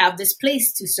to have this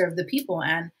place to serve the people.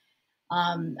 And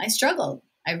I struggled.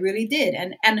 I really did.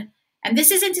 And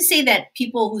this isn't to say that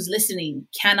people who's listening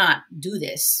cannot do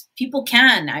this. People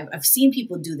can. I've seen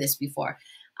people do this before.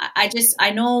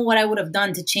 I know what I would have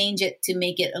done to change it, to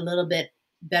make it a little bit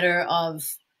better of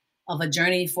a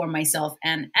journey for myself.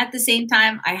 And at the same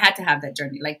time, I had to have that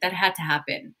journey. Like, that had to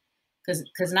happen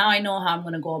because now I know how I'm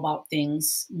going to go about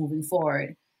things moving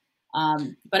forward.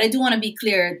 But I do want to be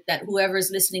clear that whoever's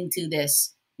listening to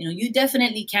this, you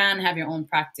definitely can have your own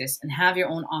practice and have your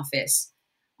own office.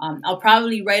 I'll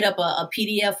probably write up a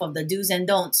PDF of the do's and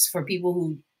don'ts for people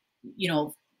who,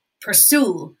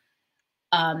 pursue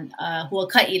who will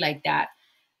cut you like that.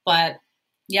 But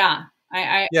yeah,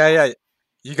 Yeah.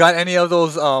 You got any of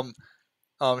those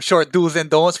short do's and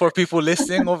don'ts for people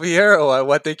listening over here, or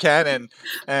what they can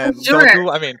and sure. don't do?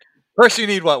 I mean, first you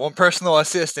need one personal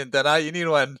assistant, then you need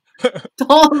one.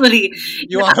 Totally.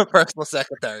 You want a personal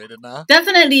secretary, then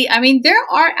Definitely. I mean, there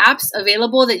are apps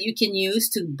available that you can use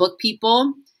to book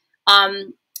people.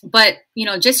 But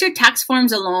just your tax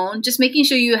forms alone, just making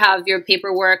sure you have your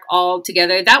paperwork all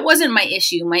together. That wasn't my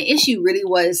issue. My issue really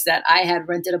was that I had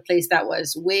rented a place that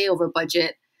was way over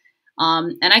budget.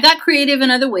 And I got creative in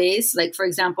other ways. Like, for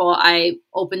example, I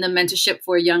opened a mentorship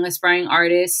for young aspiring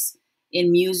artists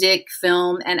in music,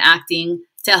 film, and acting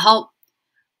to help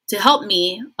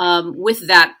me with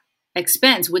that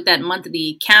expense, with that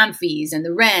monthly CAM fees and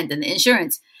the rent and the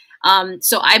insurance.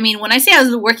 So, I mean, when I say I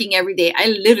was working every day, I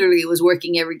literally was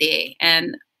working every day.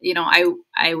 And,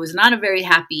 I was not a very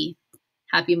happy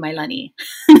Mailani.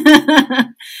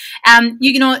 And,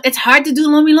 it's hard to do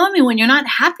Lomi Lomi when you're not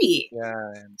happy.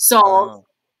 Yeah. So,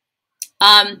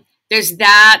 there's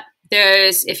that.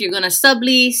 There's, if you're going to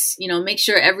sublease, make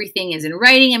sure everything is in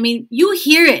writing. I mean, you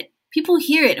hear it. People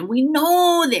hear it. And we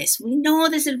know this. We know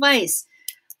this advice.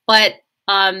 But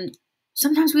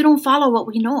sometimes we don't follow what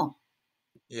we know.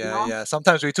 Yeah.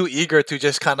 Sometimes we're too eager to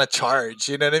just kind of charge.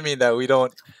 You know what I mean? That we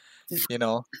don't,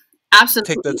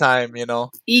 absolutely take the time.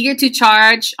 Eager to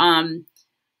charge.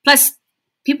 Plus,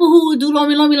 people who do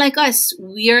Lomi Lomi like us,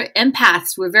 we are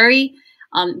empaths. We're very,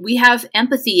 we have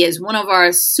empathy as one of our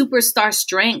superstar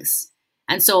strengths.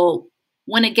 And so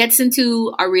when it gets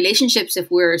into our relationships,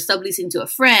 if we're subleasing to a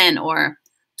friend or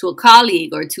to a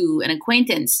colleague or to an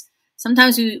acquaintance,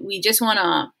 sometimes we just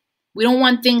we don't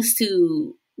want things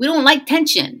to, we don't like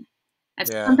tension. And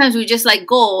sometimes we just like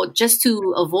go just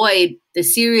to avoid the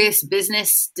serious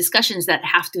business discussions that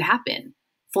have to happen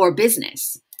for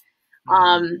business.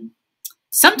 Mm-hmm.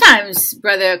 Sometimes,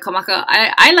 Brother Kamaka,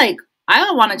 I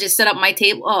want to just set up my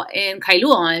table in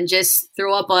Kailua and just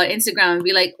throw up an Instagram and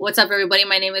be like, what's up, everybody?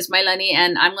 My name is Mailani,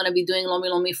 and I'm going to be doing Lomi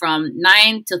Lomi from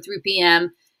 9 till 3 p.m.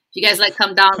 If you guys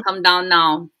come down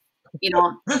now.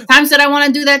 Times that I want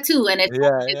to do that too. And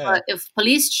if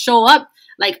police show up,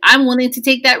 like, I'm willing to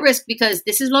take that risk because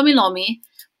this is Lomi Lomi.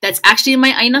 That's actually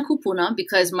my Aina Kupuna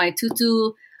because my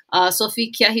tutu,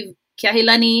 Sophie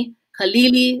Kiahilani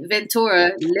Kalili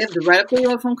Ventura, lived right up the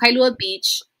road from Kailua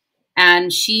Beach.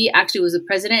 And she actually was the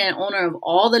president and owner of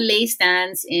all the lei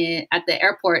stands at the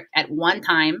airport at one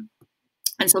time.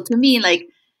 And so to me, like,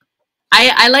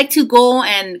 I like to go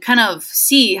and kind of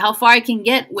see how far I can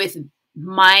get with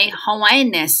my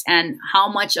Hawaiian-ness and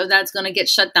how much of that's going to get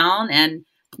shut down. And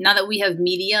now that we have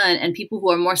media and people who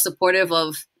are more supportive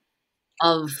of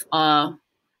the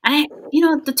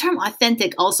term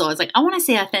authentic also, it's like, I want to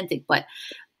say authentic, but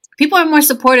people are more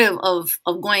supportive of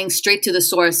going straight to the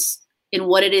source in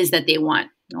what it is that they want.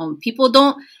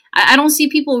 I don't see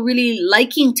people really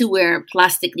liking to wear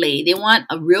plastic lei. They want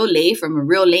a real lei from a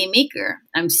real lei maker.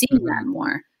 I'm seeing that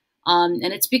more.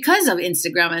 And it's because of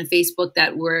Instagram and Facebook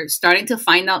that we're starting to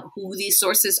find out who these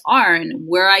sources are and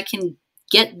where I can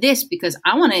get this, because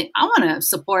I want to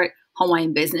support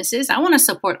Hawaiian businesses. I want to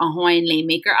support a Hawaiian lei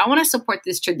maker. I want to support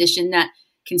this tradition that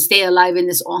can stay alive in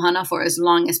this ohana for as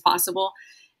long as possible.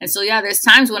 And so, yeah, there's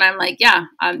times when I'm like,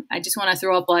 I just want to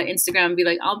throw up on Instagram and be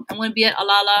like, I'm going to be at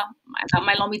Alala. I got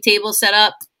my lomi table set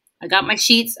up. I got my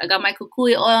sheets. I got my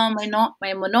kukui oil,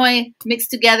 my monoi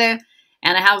mixed together.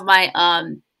 And I have my,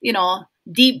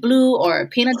 deep blue or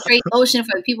penetrate lotion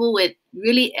for people with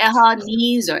really eha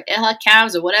knees or eha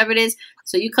calves or whatever it is.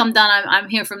 So you come down, I'm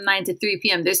here from 9 to 3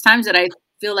 p.m. There's times that I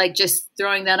feel like just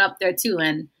throwing that up there too.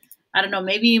 And I don't know,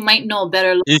 maybe you might know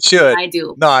better You should. than I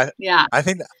do. No, I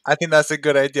think that's a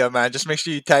good idea, man. Just make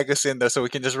sure you tag us in there so we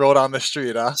can just roll down the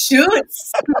street, huh?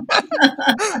 Shoots.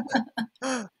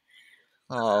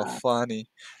 Oh, funny.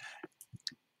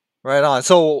 Right on.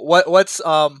 So what's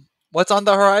on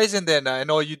the horizon then? I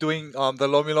know you're doing the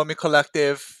Lomi Lomi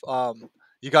Collective.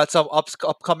 You got some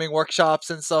upcoming workshops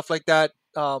and stuff like that.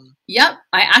 Yep,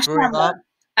 I actually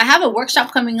I have a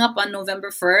workshop coming up on November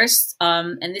 1st,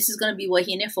 and this is going to be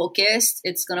Wahine focused.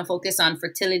 It's going to focus on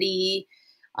fertility,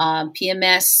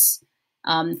 PMS,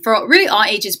 for really all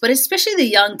ages, but especially the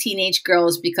young teenage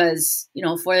girls, because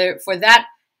for that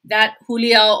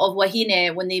huliao of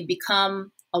wahine, when they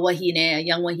become a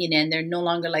young wahine, and they're no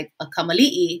longer like a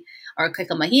kamali'i or a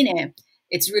kaikamahine,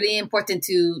 it's really important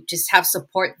to just have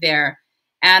support there.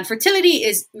 And fertility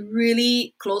is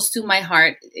really close to my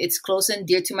heart. It's close and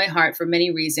dear to my heart for many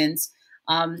reasons.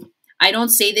 I don't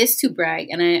say this to brag,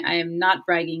 and I am not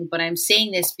bragging, but I'm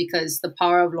saying this because the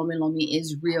power of Lomi Lomi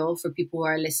is real for people who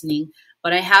are listening.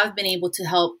 But I have been able to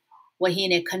help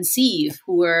wahine conceive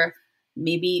who are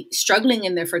maybe struggling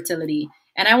in their fertility.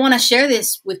 And I want to share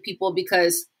this with people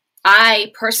because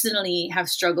I personally have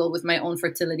struggled with my own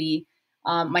fertility.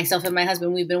 Myself and my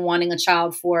husband, we've been wanting a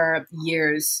child for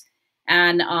years.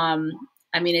 And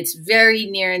it's very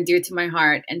near and dear to my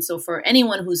heart. And so for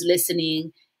anyone who's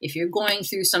listening, if you're going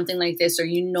through something like this, or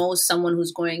you know someone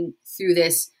who's going through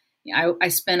this, I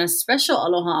spend a special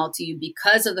aloha out to you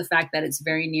because of the fact that it's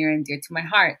very near and dear to my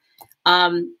heart.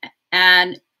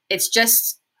 And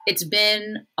it's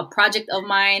been a project of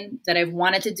mine that I've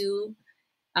wanted to do.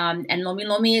 And Lomi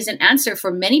Lomi is an answer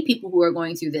for many people who are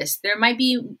going through this. There might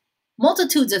be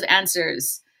multitudes of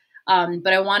answers.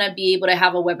 But I want to be able to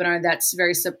have a webinar that's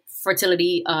very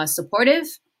fertility supportive,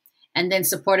 and then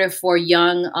supportive for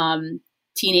young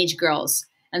teenage girls.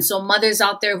 And so mothers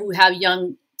out there who have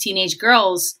young teenage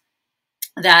girls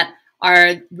that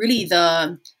are really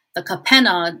the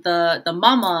kapena, the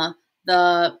mama,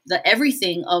 the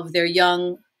everything of their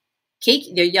young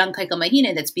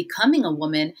kaikamahine that's becoming a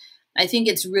woman. I think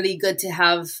it's really good to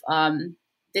have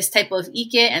this type of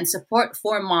ike and support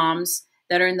for moms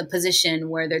that are in the position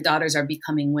where their daughters are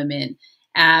becoming women.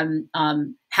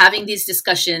 Having these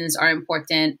discussions are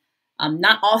important.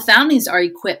 Not all families are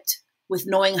equipped with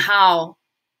knowing how,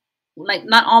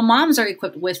 not all moms are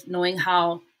equipped with knowing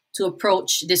how to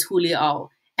approach this huliao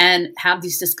and have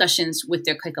these discussions with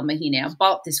their kaikamahine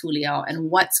about this huliao and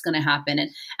what's going to happen.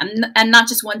 And not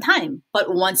just one time,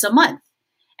 but once a month.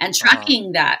 And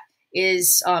tracking that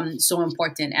is so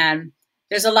important. And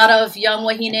there's a lot of young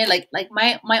wahine, like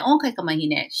my own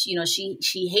kaikamahine.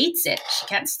 She hates it. She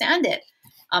can't stand it.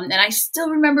 And I still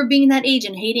remember being that age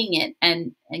and hating it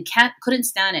and couldn't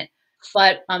stand it.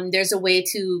 But there's a way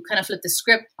to kind of flip the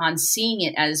script on seeing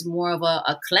it as more of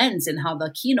a cleanse, and how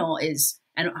the kino is,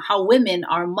 and how women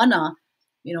are mana.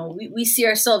 We see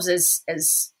ourselves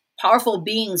as powerful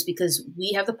beings because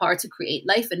we have the power to create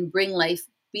life and bring life,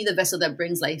 be the vessel that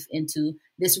brings life into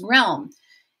this realm.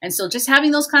 And so just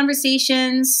having those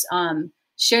conversations,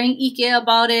 sharing ike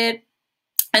about it,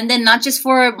 and then not just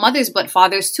for mothers, but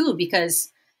fathers too, because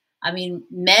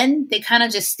men, they kind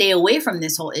of just stay away from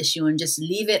this whole issue and just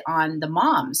leave it on the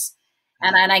moms.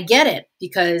 And I get it,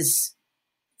 because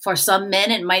for some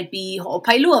men, it might be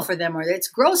ho'opailua for them, or it's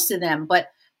gross to them, but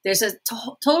there's a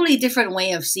totally different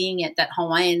way of seeing it that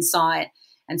Hawaiians saw it.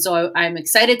 And so I'm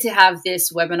excited to have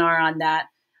this webinar on that.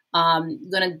 I'm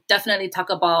going to definitely talk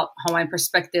about Hawaiian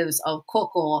perspectives of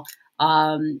koko,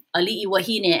 ali'i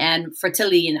wahine, and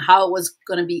fertility, and how it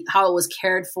was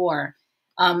cared for.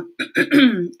 I'm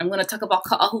going to talk about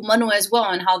ka'ahu manu as well,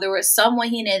 and how there were some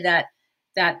wahine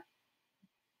that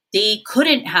they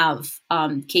couldn't have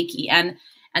keiki. And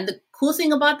the cool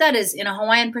thing about that is, in a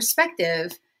Hawaiian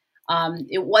perspective,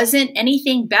 it wasn't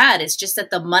anything bad. It's just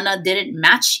that the mana didn't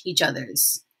match each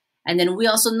other's. And then we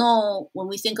also know, when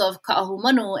we think of Ka'ahu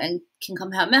Manu and King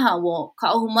Kamehameha, well,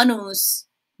 Ka'ahu Manu's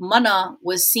mana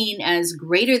was seen as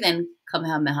greater than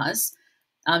Kamehameha's,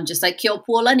 just like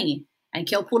Keopuolani. And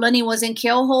Keopuolani was in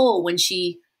Keoho when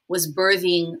she was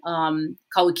birthing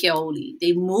Kauikeaoli.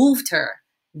 They moved her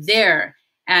there.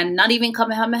 And not even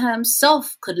Kamehameha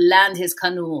himself could land his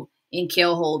canoe in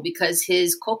Keoho because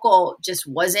his koko just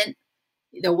wasn't,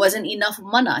 there wasn't enough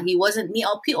mana. He wasn't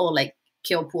ni'aupio like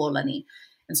Keopuolani.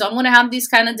 And so I'm going to have these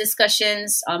kind of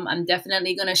discussions. I'm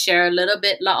definitely going to share a little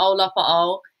bit la'au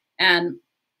lapa'au and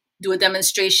do a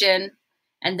demonstration.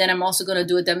 And then I'm also going to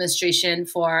do a demonstration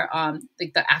for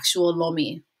like the actual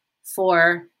lomi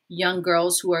for young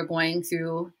girls who are going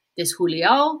through this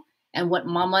huliao and what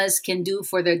mamas can do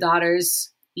for their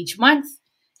daughters each month.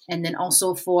 And then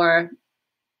also for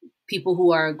people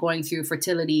who are going through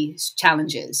fertility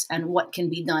challenges and what can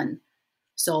be done.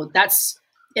 So that's,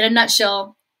 in a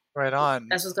nutshell, Right on.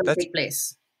 that's what's going to take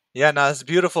place. Yeah, no, it's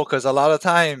beautiful because a lot of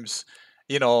times,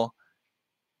 you know,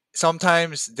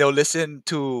 sometimes they'll listen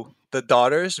to the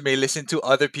daughters, may listen to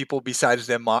other people besides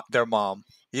their mom.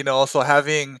 You know, so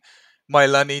having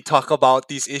Mailani talk about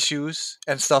these issues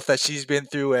and stuff that she's been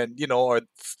through and, you know, or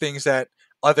things that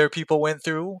other people went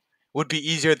through would be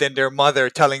easier than their mother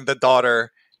telling the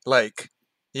daughter, like,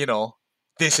 you know,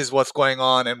 this is what's going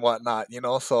on and whatnot, you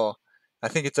know. So I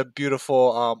think it's a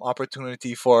beautiful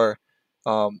opportunity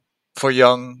um, for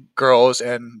young girls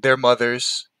and their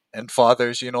mothers and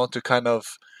fathers, you know, to kind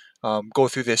of go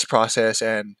through this process.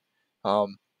 And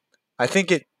um, I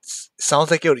think it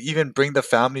sounds like it would even bring the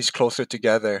families closer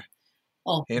together,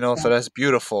 Oh, you know. So that's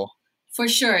beautiful. for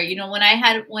sure. You know,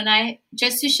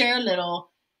 just to share a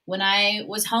little, when I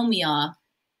was Haumia,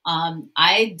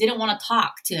 I didn't want to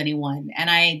talk to anyone, and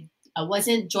I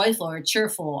wasn't joyful or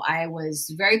cheerful. I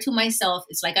was very to myself.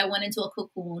 It's like I went into a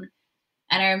cocoon.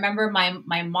 And I remember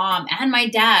my mom and my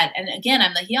dad, and again,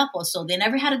 I'm the hiapo, so they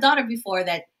never had a daughter before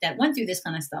that went through this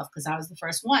kind of stuff because I was the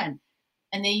first one.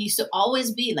 And they used to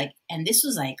always be like, and this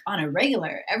was like on a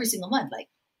regular, every single month, like,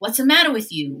 what's the matter with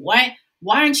you? Why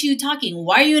aren't you talking?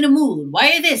 Why are you in a mood?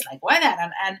 Why are this? Like, why that?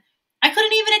 And I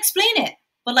couldn't even explain it.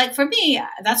 But like for me,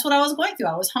 that's what I was going through.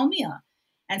 I was haumia.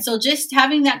 And so just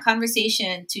having that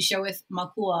conversation to share with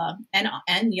Makua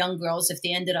and young girls if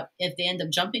they end up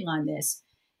jumping on this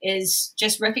is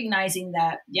just recognizing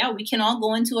that, yeah, we can all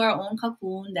go into our own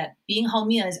cocoon, that being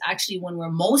haumia is actually when we're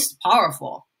most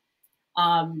powerful,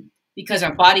 because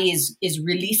our body is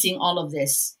releasing all of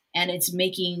this and it's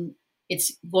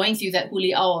going through that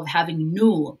huliao of having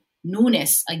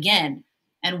newness again.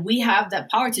 And we have that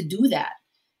power to do that.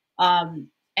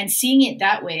 And seeing it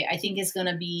that way, I think is going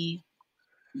to be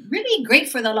really great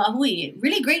for the lahui,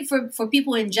 really great for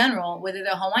people in general, whether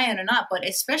they're Hawaiian or not, but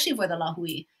especially for the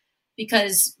lahui.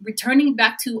 Because returning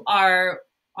back to our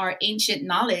ancient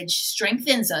knowledge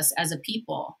strengthens us as a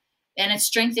people, and it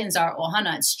strengthens our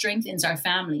ohana, it strengthens our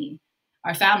families,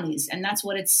 and that's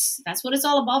what it's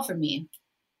all about for me.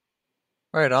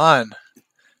 Right on.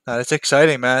 That's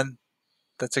exciting, man.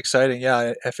 That's exciting.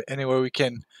 Yeah, if anywhere we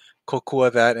can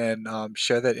kokua that and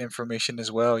share that information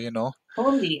as well, you know.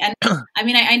 Totally. And I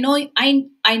mean, I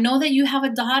know that you have a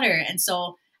daughter, and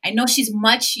so I know she's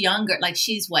much younger. Like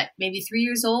she's what, maybe 3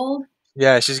 years old?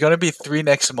 Yeah, she's gonna be 3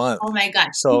 next month. Oh my God.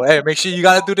 So hey, make sure you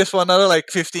gotta do this for another like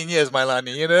 15 years,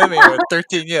 Mailani. You know what I mean? Or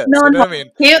 13 years. No, you know what I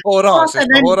mean? Hold on, sister.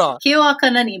 Hold on.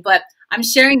 But I'm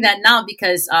sharing that now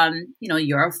because you know,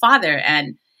 you're a father,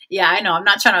 and yeah, I know I'm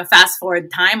not trying to fast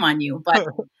forward time on you, but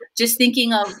just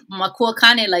thinking of Makua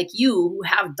Kane like you who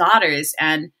have daughters,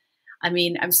 and I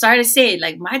mean, I'm sorry to say,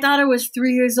 like my daughter was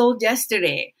 3 years old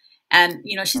yesterday. And,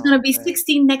 you know, she's going to be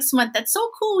 16 next month. That's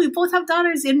so cool. We both have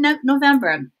daughters in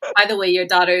November. By the way, your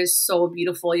daughter is so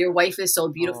beautiful. Your wife is so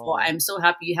beautiful. I'm so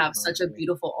happy you have such a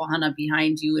beautiful ohana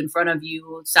behind you, in front of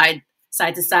you, side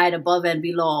to side, above and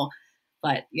below.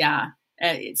 But yeah,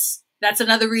 that's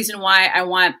another reason why I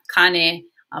want Kane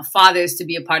fathers to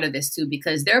be a part of this too,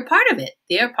 because they're a part of it.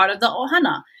 They are part of the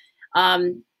ohana.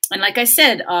 And like I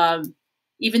said,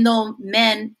 even though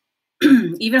men,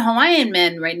 even Hawaiian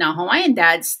men right now, Hawaiian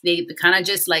dads, they kind of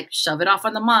just like shove it off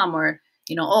on the mom, or,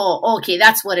 you know, oh, okay,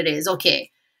 that's what it is. Okay.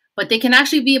 But they can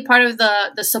actually be a part of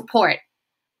the support,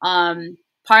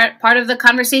 part of the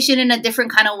conversation in a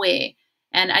different kind of way.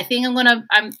 And I think I'm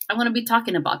going to be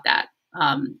talking about that,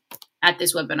 at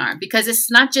this webinar, because it's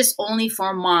not just only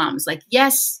for moms. Like,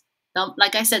 yes,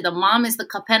 like I said, the mom is the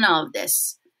kapena of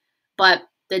this, but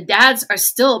the dads are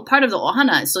still part of the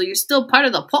ohana. So you're still part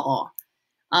of the po'o.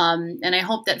 And I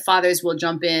hope that fathers will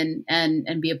jump in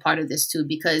and be a part of this too,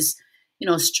 because, you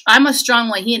know, I'm a strong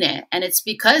wahine, and it's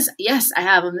because, yes, I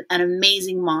have an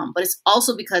amazing mom, but it's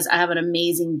also because I have an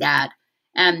amazing dad,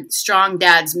 and strong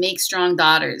dads make strong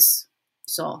daughters.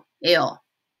 So, eyo.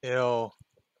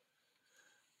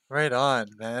 Right on,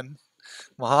 man.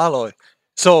 Mahalo.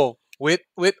 So with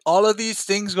all of these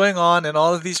things going on and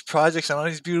all of these projects and all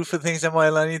these beautiful things that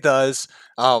Mailani does,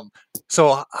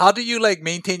 So how do you like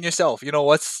maintain yourself?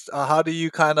 What's how do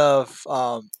you kind of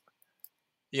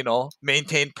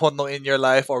maintain pono in your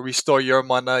life or restore your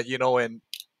mana? I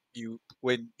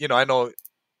know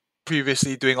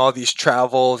previously doing all these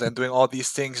travels and doing all these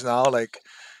things now, like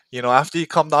after you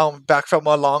come down back from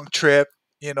a long trip,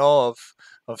 of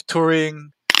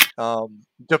touring,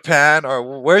 Japan,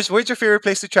 or where's your favorite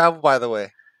place to travel, by the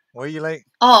way? Where you like?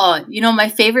 Oh, my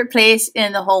favorite place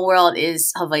in the whole world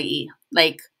is Hawaii.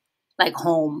 Like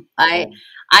home. Home.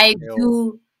 I Yo.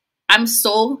 do I'm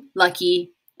so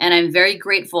lucky and I'm very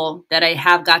grateful that I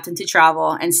have gotten to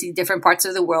travel and see different parts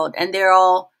of the world, and they're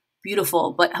all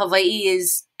beautiful. But Hawaii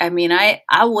is, I mean, I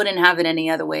wouldn't have it any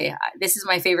other way. This is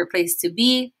my favorite place to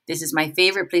be. This is my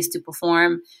favorite place to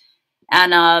perform.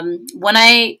 And when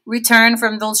I return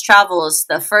from those travels,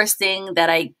 the first thing that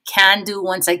I can do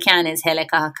once I can is hele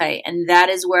kahakai. And that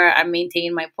is where I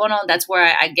maintain my pono. That's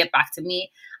where I get back to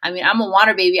me. I mean, I'm a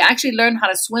water baby. I actually learned how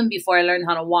to swim before I learned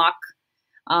how to walk.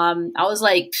 I was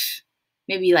like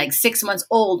maybe like 6 months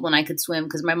old when I could swim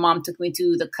because my mom took me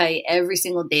to the kai every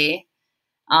single day.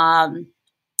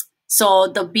 So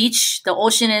the beach, the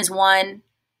ocean is one.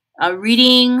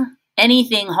 Reading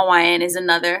anything Hawaiian is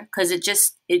another because it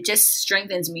just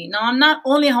strengthens me. No, I'm not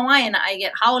only Hawaiian. I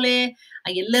get haole,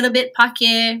 I get a little bit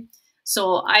pake.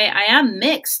 So I am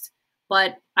mixed,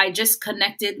 but I just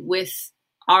connected with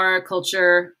our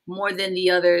culture more than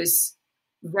the others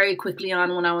very quickly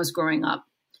on when I was growing up.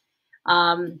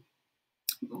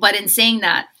 But in saying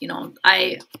that,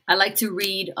 I like to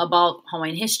read about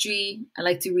Hawaiian history. I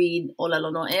like to read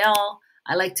Olelo No'el.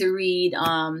 I like to read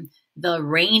the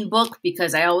Rain book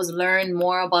because I always learn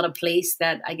more about a place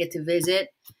that I get to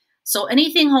visit. So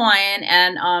anything Hawaiian,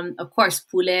 and of course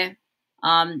Pule.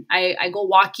 I go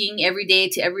walking every day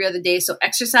to every other day. So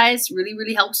exercise really,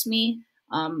 really helps me.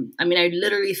 I mean, I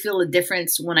literally feel a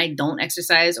difference when I don't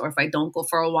exercise or if I don't go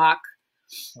for a walk.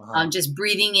 Just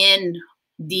breathing in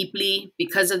deeply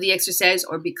because of the exercise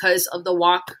or because of the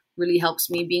walk really helps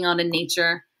me. Being out in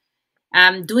nature.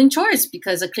 Doing chores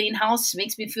because a clean house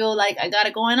makes me feel like I got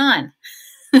it going on.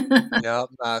 Yep,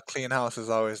 clean house is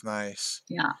always nice.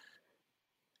 Yeah.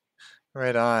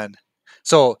 Right on.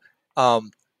 So,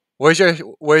 where's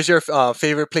your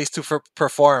favorite place to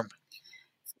perform?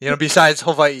 Besides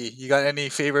Hawaii, you got any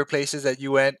favorite places that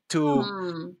you went to,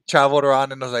 Hmm. traveled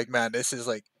around, and was like, man, this is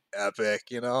like epic,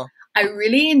 I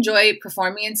really enjoy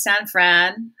performing in San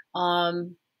Fran.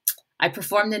 I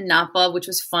performed in Napa, which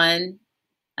was fun.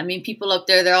 I mean, people up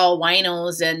there, they're all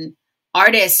winos and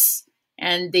artists,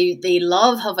 and they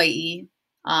love Hawaii.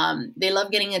 They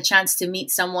love getting a chance to meet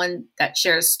someone that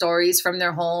shares stories from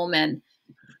their home. And,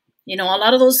 a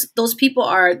lot of those people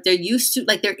they're used to,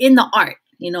 like, they're in the art,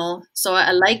 so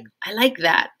I like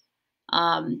that.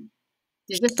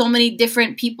 There's just so many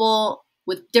different people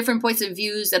with different points of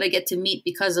views that I get to meet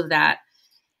because of that.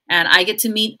 And I get to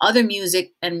meet other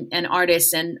music and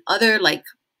artists and other, like,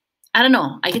 I don't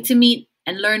know, I get to meet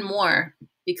and learn more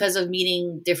because of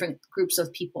meeting different groups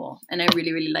of people. And I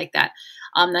really, really like that.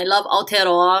 I love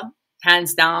Aotearoa,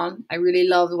 hands down. I really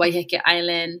love Waiheke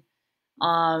Island.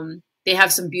 They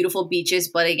have some beautiful beaches,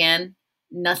 but again,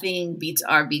 nothing beats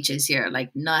our beaches here.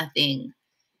 Like, nothing.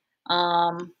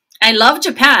 I love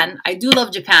Japan. I do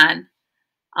love Japan.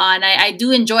 And I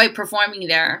do enjoy performing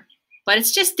there. But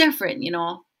it's just different,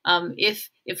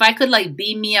 If I could, like,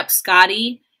 beam me up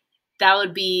Scotty, that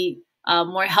would be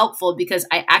more helpful because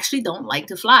I actually don't like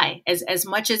to fly. As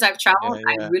much as I've traveled,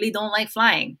 I Yeah, really don't like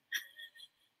flying.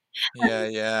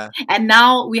 yeah. And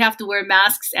now we have to wear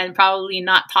masks and probably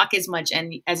not talk as much.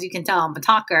 And as you can tell, I'm a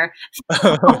talker.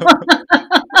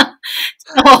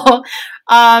 So,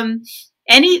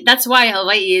 that's why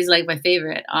Hawaii is like my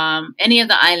favorite. Any of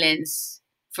the islands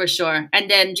for sure.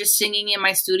 And then just singing in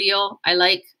my studio. I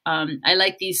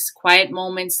like these quiet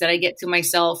moments that I get to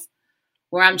myself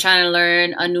where I'm trying to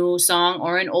learn a new song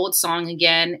or an old song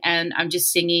again, and I'm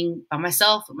just singing by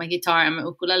myself with my guitar and my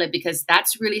ukulele because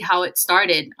that's really how it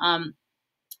started. I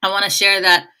want to share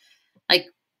that, like,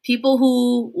 people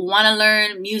who want to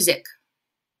learn music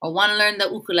or want to learn the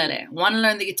ukulele, want to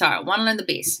learn the guitar, want to learn the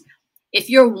bass. If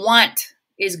your want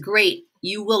is great,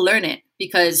 you will learn it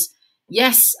because,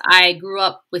 yes, I grew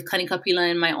up with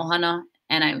kanikapila in my ohana,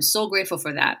 and I'm so grateful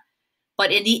for that.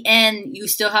 But in the end, you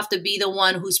still have to be the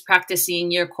one who's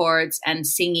practicing your chords and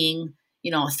singing,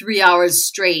 3 hours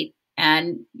straight.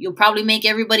 And you'll probably make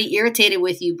everybody irritated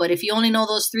with you. But if you only know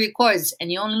those 3 chords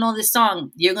and you only know this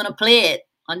song, you're going to play it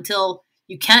until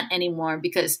you can't anymore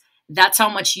because that's how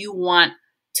much you want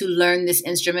to learn this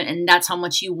instrument and that's how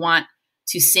much you want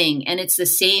to sing. And it's the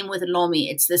same with Lomi.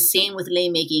 It's the same with lei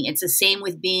making. It's the same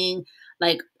with being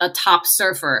like a top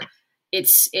surfer.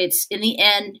 it's in the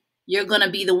end, you're gonna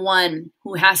be the one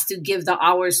who has to give the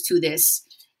hours to this.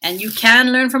 And you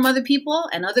can learn from other people,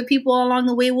 and other people along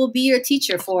the way will be your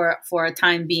teacher for a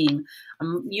time being.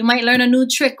 You might learn a new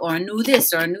trick or a new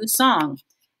this or a new song,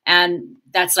 and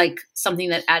that's like something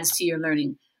that adds to your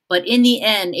learning. But in the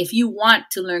end, if you want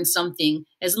to learn something,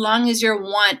 as long as your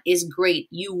want is great,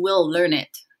 you will learn it,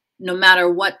 no matter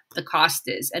what the cost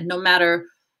is, and no matter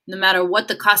what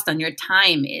the cost on your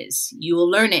time is. You will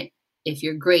learn it if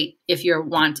you're great, if your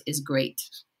want is great.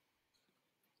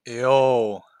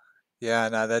 Yo, yeah,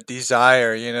 now that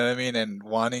desire, you know what I mean, and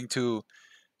wanting to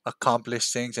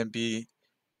accomplish things and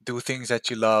do things that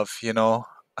you love,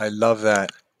 I love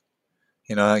that,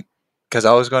 because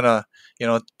I was gonna,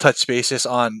 touch bases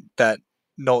on that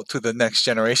note to the next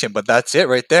generation, but that's it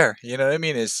right there. You know what I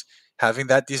mean? Is having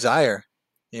that desire,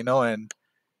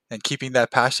 and keeping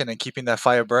that passion and keeping that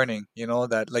fire burning.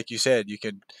 That, like you said, you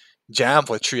could jam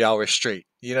for 3 hours straight.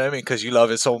 You know what I mean? Because you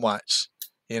love it so much.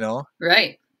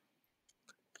 Right.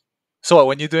 So what,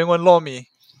 when you're doing one Lomi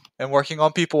and working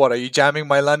on people, what are you jamming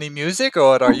Mailani music, or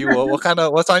what are you?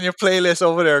 What's on your playlist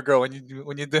over there, girl?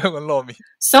 When you're doing one Lomi?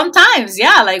 Sometimes,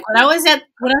 yeah. Like when I was at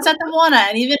the Moana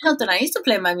and even Hilton, I used to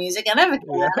play my music and everything.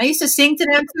 Yeah. And I used to sing to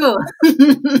them too.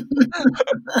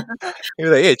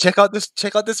 You're like, hey, check out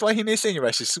this Wahine singer,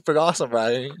 bro. She's super awesome,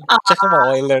 bro. Check them out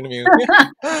while you learn music.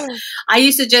 I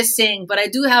used to just sing, but I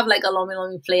do have like a Lomi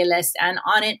Lomi playlist, and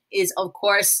on it is, of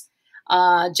course,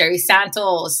 Jerry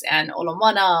Santos and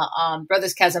Olomana,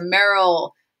 Brothers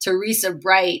Casamero, Teresa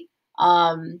Bright.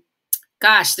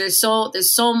 Gosh, there's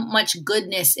so much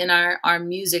goodness in our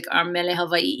music, our Mele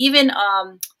Hawaii. Even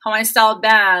Hawaiian Style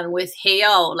Band with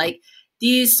Heiau, like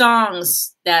these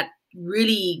songs that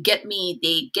really get me.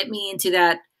 They get me into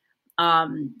that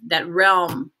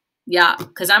realm. Yeah,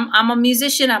 because I'm a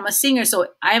musician, I'm a singer, so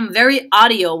I am very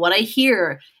audio. What I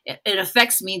hear, it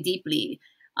affects me deeply.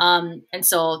 And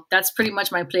so that's pretty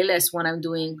much my playlist when I'm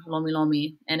doing Lomi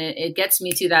Lomi, and it gets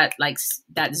me to that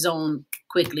that zone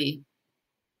quickly.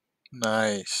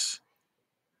 Nice.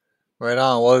 Right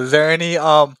on. Well, is there any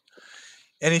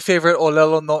favorite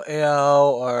Olelo no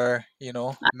Eao or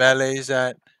melees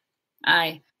that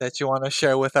I you want to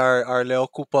share with our Leo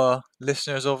Kupa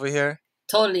listeners over here?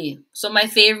 Totally. So my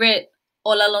favorite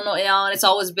Olelo no Eao, and it's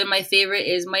always been my favorite,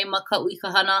 is Mai Maka'ui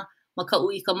Kahana,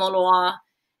 Maka'ui Kamoloa.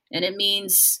 And it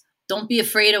means don't be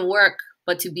afraid of work,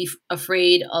 but to be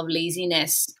afraid of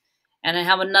laziness. And I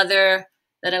have another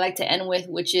that I like to end with,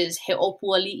 which is He Opu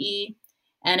Ali'i.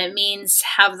 And it means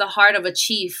have the heart of a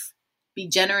chief, be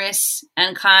generous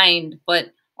and kind,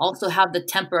 but also have the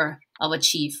temper of a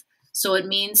chief. So it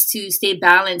means to stay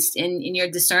balanced in your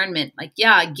discernment. Like,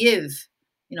 yeah, give,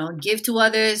 give to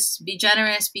others, be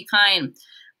generous, be kind.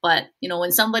 But,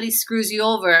 when somebody screws you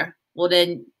over, well,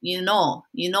 then, you know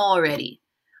already.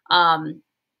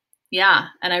 Yeah,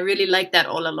 and I really like that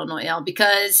Olelo no Eao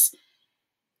because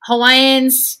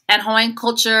Hawaiians and Hawaiian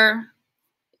culture,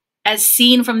 as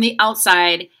seen from the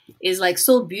outside, is like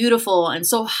so beautiful and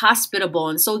so hospitable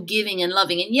and so giving and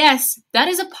loving. And yes, that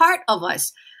is a part of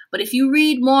us. But if you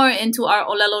read more into our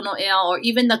Olelo no Eao or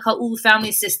even the Ka'u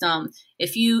family system,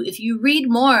 if you read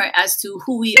more as to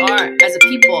who we are as a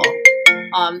people,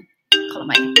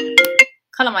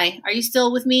 Kalamai, are you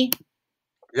still with me?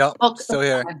 Yeah, still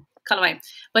here. Kalamai.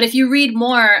 But if you read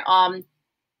more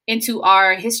into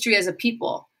our history as a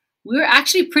people, we were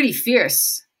actually pretty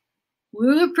fierce. We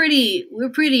were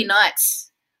pretty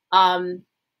nuts.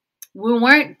 We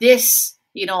weren't this,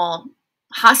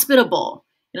 hospitable.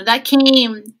 That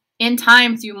came in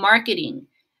time through marketing.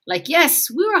 Like, yes,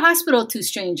 we were hospitable to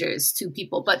strangers, to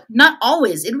people, but not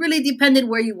always. It really depended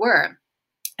where you were.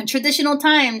 In traditional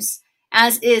times,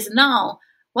 as is now,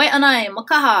 Wai'anae,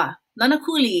 Makaha,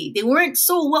 Nanakuli, they weren't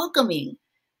so welcoming.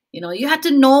 You had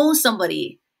to know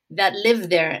somebody that lived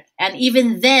there. And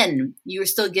even then, you were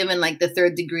still given like the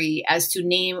third degree as to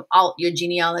name out your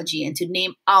genealogy and to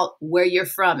name out where you're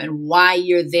from and why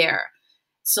you're there.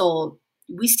 So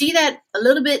we see that a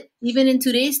little bit even in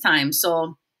today's time.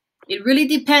 So it really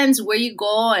depends where you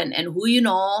go and who you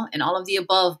know and all of the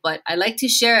above. But I like to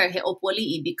share He Opu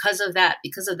Ali'i because of that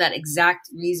exact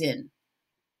reason.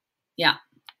 Yeah.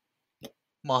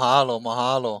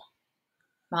 Mahalo.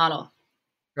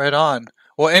 Right on.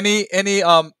 Well, any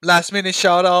last minute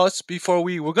shout outs before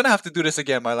we're gonna have to do this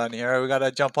again, Mailani. All right, we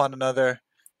gotta jump on another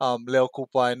Leo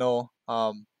Kupa. I know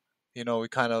we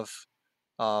kind of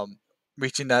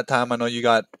reaching that time. I know you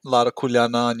got a lot of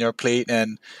kulyana on your plate,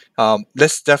 and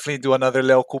let's definitely do another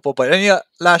Leo Kupa. But any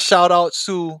last shout outs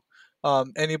to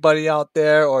anybody out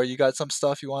there, or you got some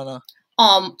stuff you wanna?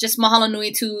 Just mahalo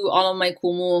nui to all of my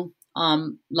kumu.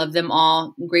 Love them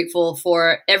all. I'm grateful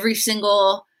for every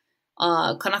single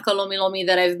Kanaka Lomi Lomi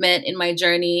that I've met in my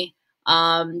journey.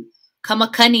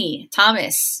 Kamakani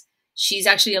Thomas. She's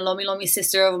actually a Lomi Lomi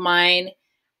sister of mine.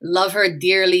 Love her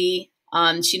dearly.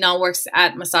 She now works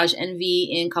at Massage Envy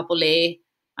in Kapolei.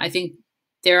 I think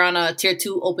they're on a tier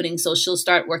 2 opening, so she'll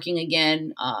start working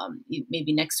again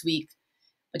maybe next week.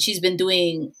 But she's been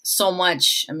doing so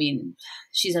much. I mean,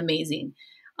 she's amazing.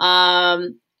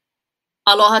 Aloha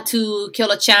to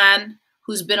Kyola-chan,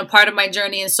 who's been a part of my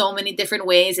journey in so many different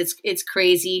ways. It's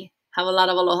crazy. Have a lot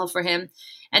of aloha for him.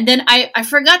 And then I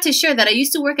forgot to share that I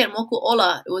used to work at Moku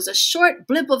Ola. It was a short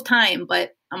blip of time,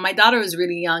 but my daughter was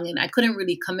really young and I couldn't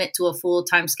really commit to a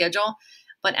full-time schedule.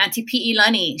 But Auntie P.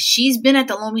 Ilani, she's been at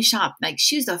the Lomi shop. Like,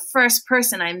 she's the first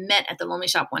person I met at the Lomi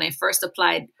shop when I first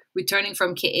applied, returning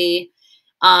from KA.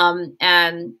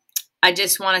 And I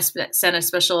just want to send a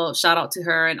special shout out to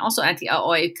her and also Auntie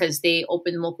Aoi, because they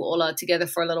opened Moku Ola together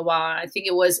for a little while. I think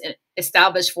it was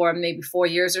established for maybe 4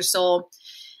 years or so.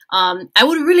 I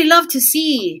would really love to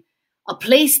see a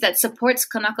place that supports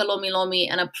Kanaka Lomi Lomi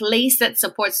and a place that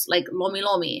supports like Lomi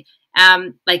Lomi.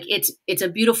 Like it's a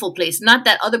beautiful place. Not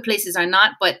that other places are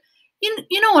not, but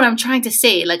you know what I'm trying to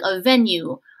say, like a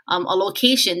venue, a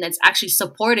location that's actually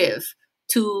supportive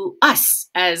to us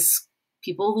as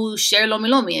people who share Lomi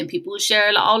Lomi and people who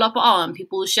share La'aulapa'au and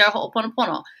people who share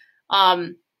Ho'oponopono.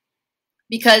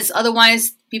 Because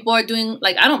otherwise people are doing,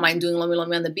 like, I don't mind doing Lomi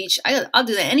Lomi on the beach. I'll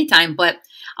do that anytime, but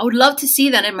I would love to see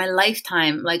that in my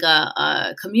lifetime, like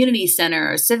a community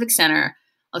center or civic center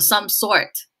of some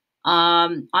sort,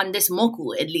 on this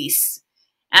Moku at least.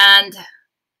 And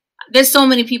there's so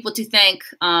many people to thank,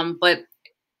 but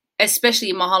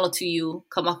especially mahalo to you,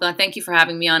 Kamaka. Thank you for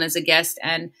having me on as a guest.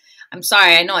 And I'm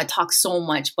sorry, I know I talk so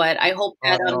much, but I hope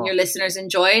that your listeners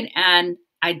enjoyed, and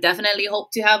I definitely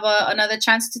hope to have another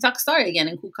chance to talk story again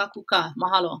in Kuka Kuka.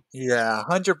 Mahalo. Yeah,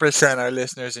 100% our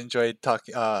listeners enjoyed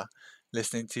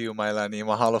listening to you, Mailani.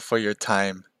 Mahalo for your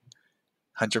time.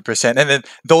 100%. And then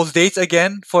those dates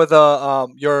again for the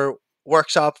your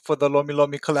workshop for the Lomi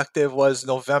Lomi Collective was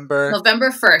November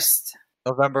 1st.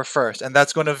 November 1st. And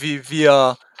that's going to be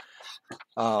via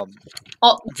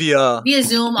via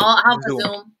Zoom. I'll have a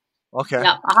Zoom. Okay.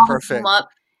 Yeah, I'll have perfect. a Zoom up.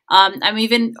 I'm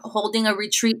even holding a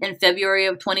retreat in February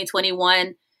of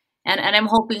 2021. And I'm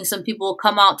hoping some people will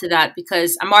come out to that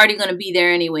because I'm already going to be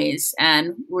there anyways.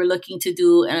 And we're looking to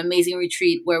do an amazing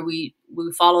retreat where we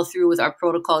follow through with our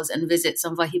protocols and visit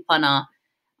some Vahipana.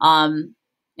 And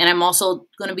I'm also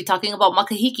going to be talking about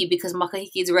Makahiki because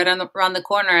Makahiki is right around the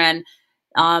corner.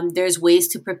 And there's ways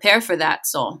to prepare for that.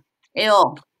 So,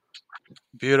 eyo.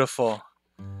 Beautiful.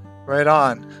 Right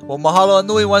on. Well, mahalo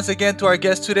anui once again to our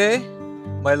guest today,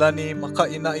 Mailani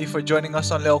Maka'ina'i, for joining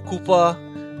us on Leo Kupa.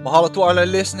 Mahalo to all our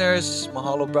listeners.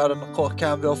 Mahalo, Brother Nicole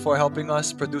Campbell, for helping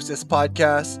us produce this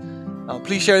podcast.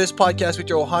 Please share this podcast with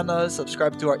your ohanas.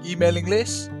 Subscribe to our emailing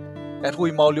list at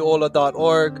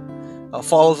huimauliola.org.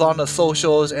 Follow us on the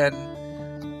socials and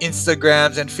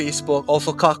Instagrams and Facebook.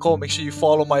 Also, Kako, make sure you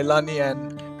follow Mailani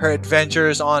and her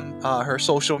adventures on her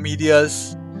social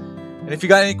medias. And if you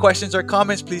got any questions or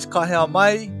comments, please kahe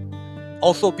mai.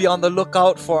 Also, be on the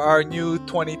lookout for our new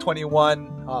 2021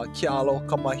 Kialo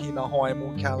Kamahina Hawaii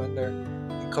Moon calendar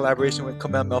in collaboration with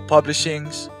Kamehameha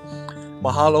Publishings.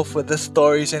 Mahalo for the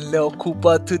stories in Leo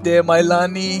Kupa today,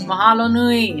 Mailani. Mahalo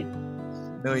nui.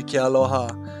 Nui ki aloha.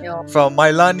 Yo. From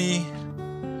Mailani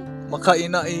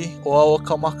Maka'ina'i, o awa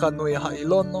kamaka nui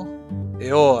ha'ilono, e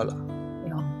oala.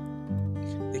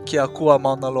 Yo. E kia kua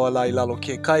mauna loa lai lalo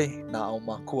ke kai, na au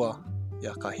makua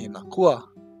ia kahina kua.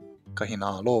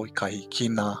 Kahina alo I kahi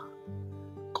kina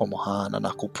komohana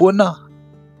na kupuna.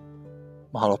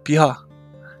 Mahalo piha.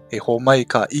 E ho mai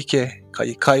ka ike, ka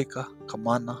ikaika, ka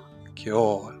mana, ke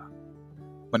ola.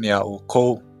 Mania o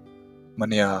kou,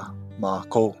 mania ma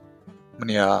kou,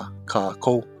 mania ka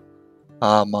kou.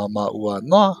 A ma ua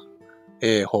noa,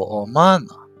 e ho o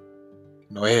mana.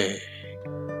 Noe.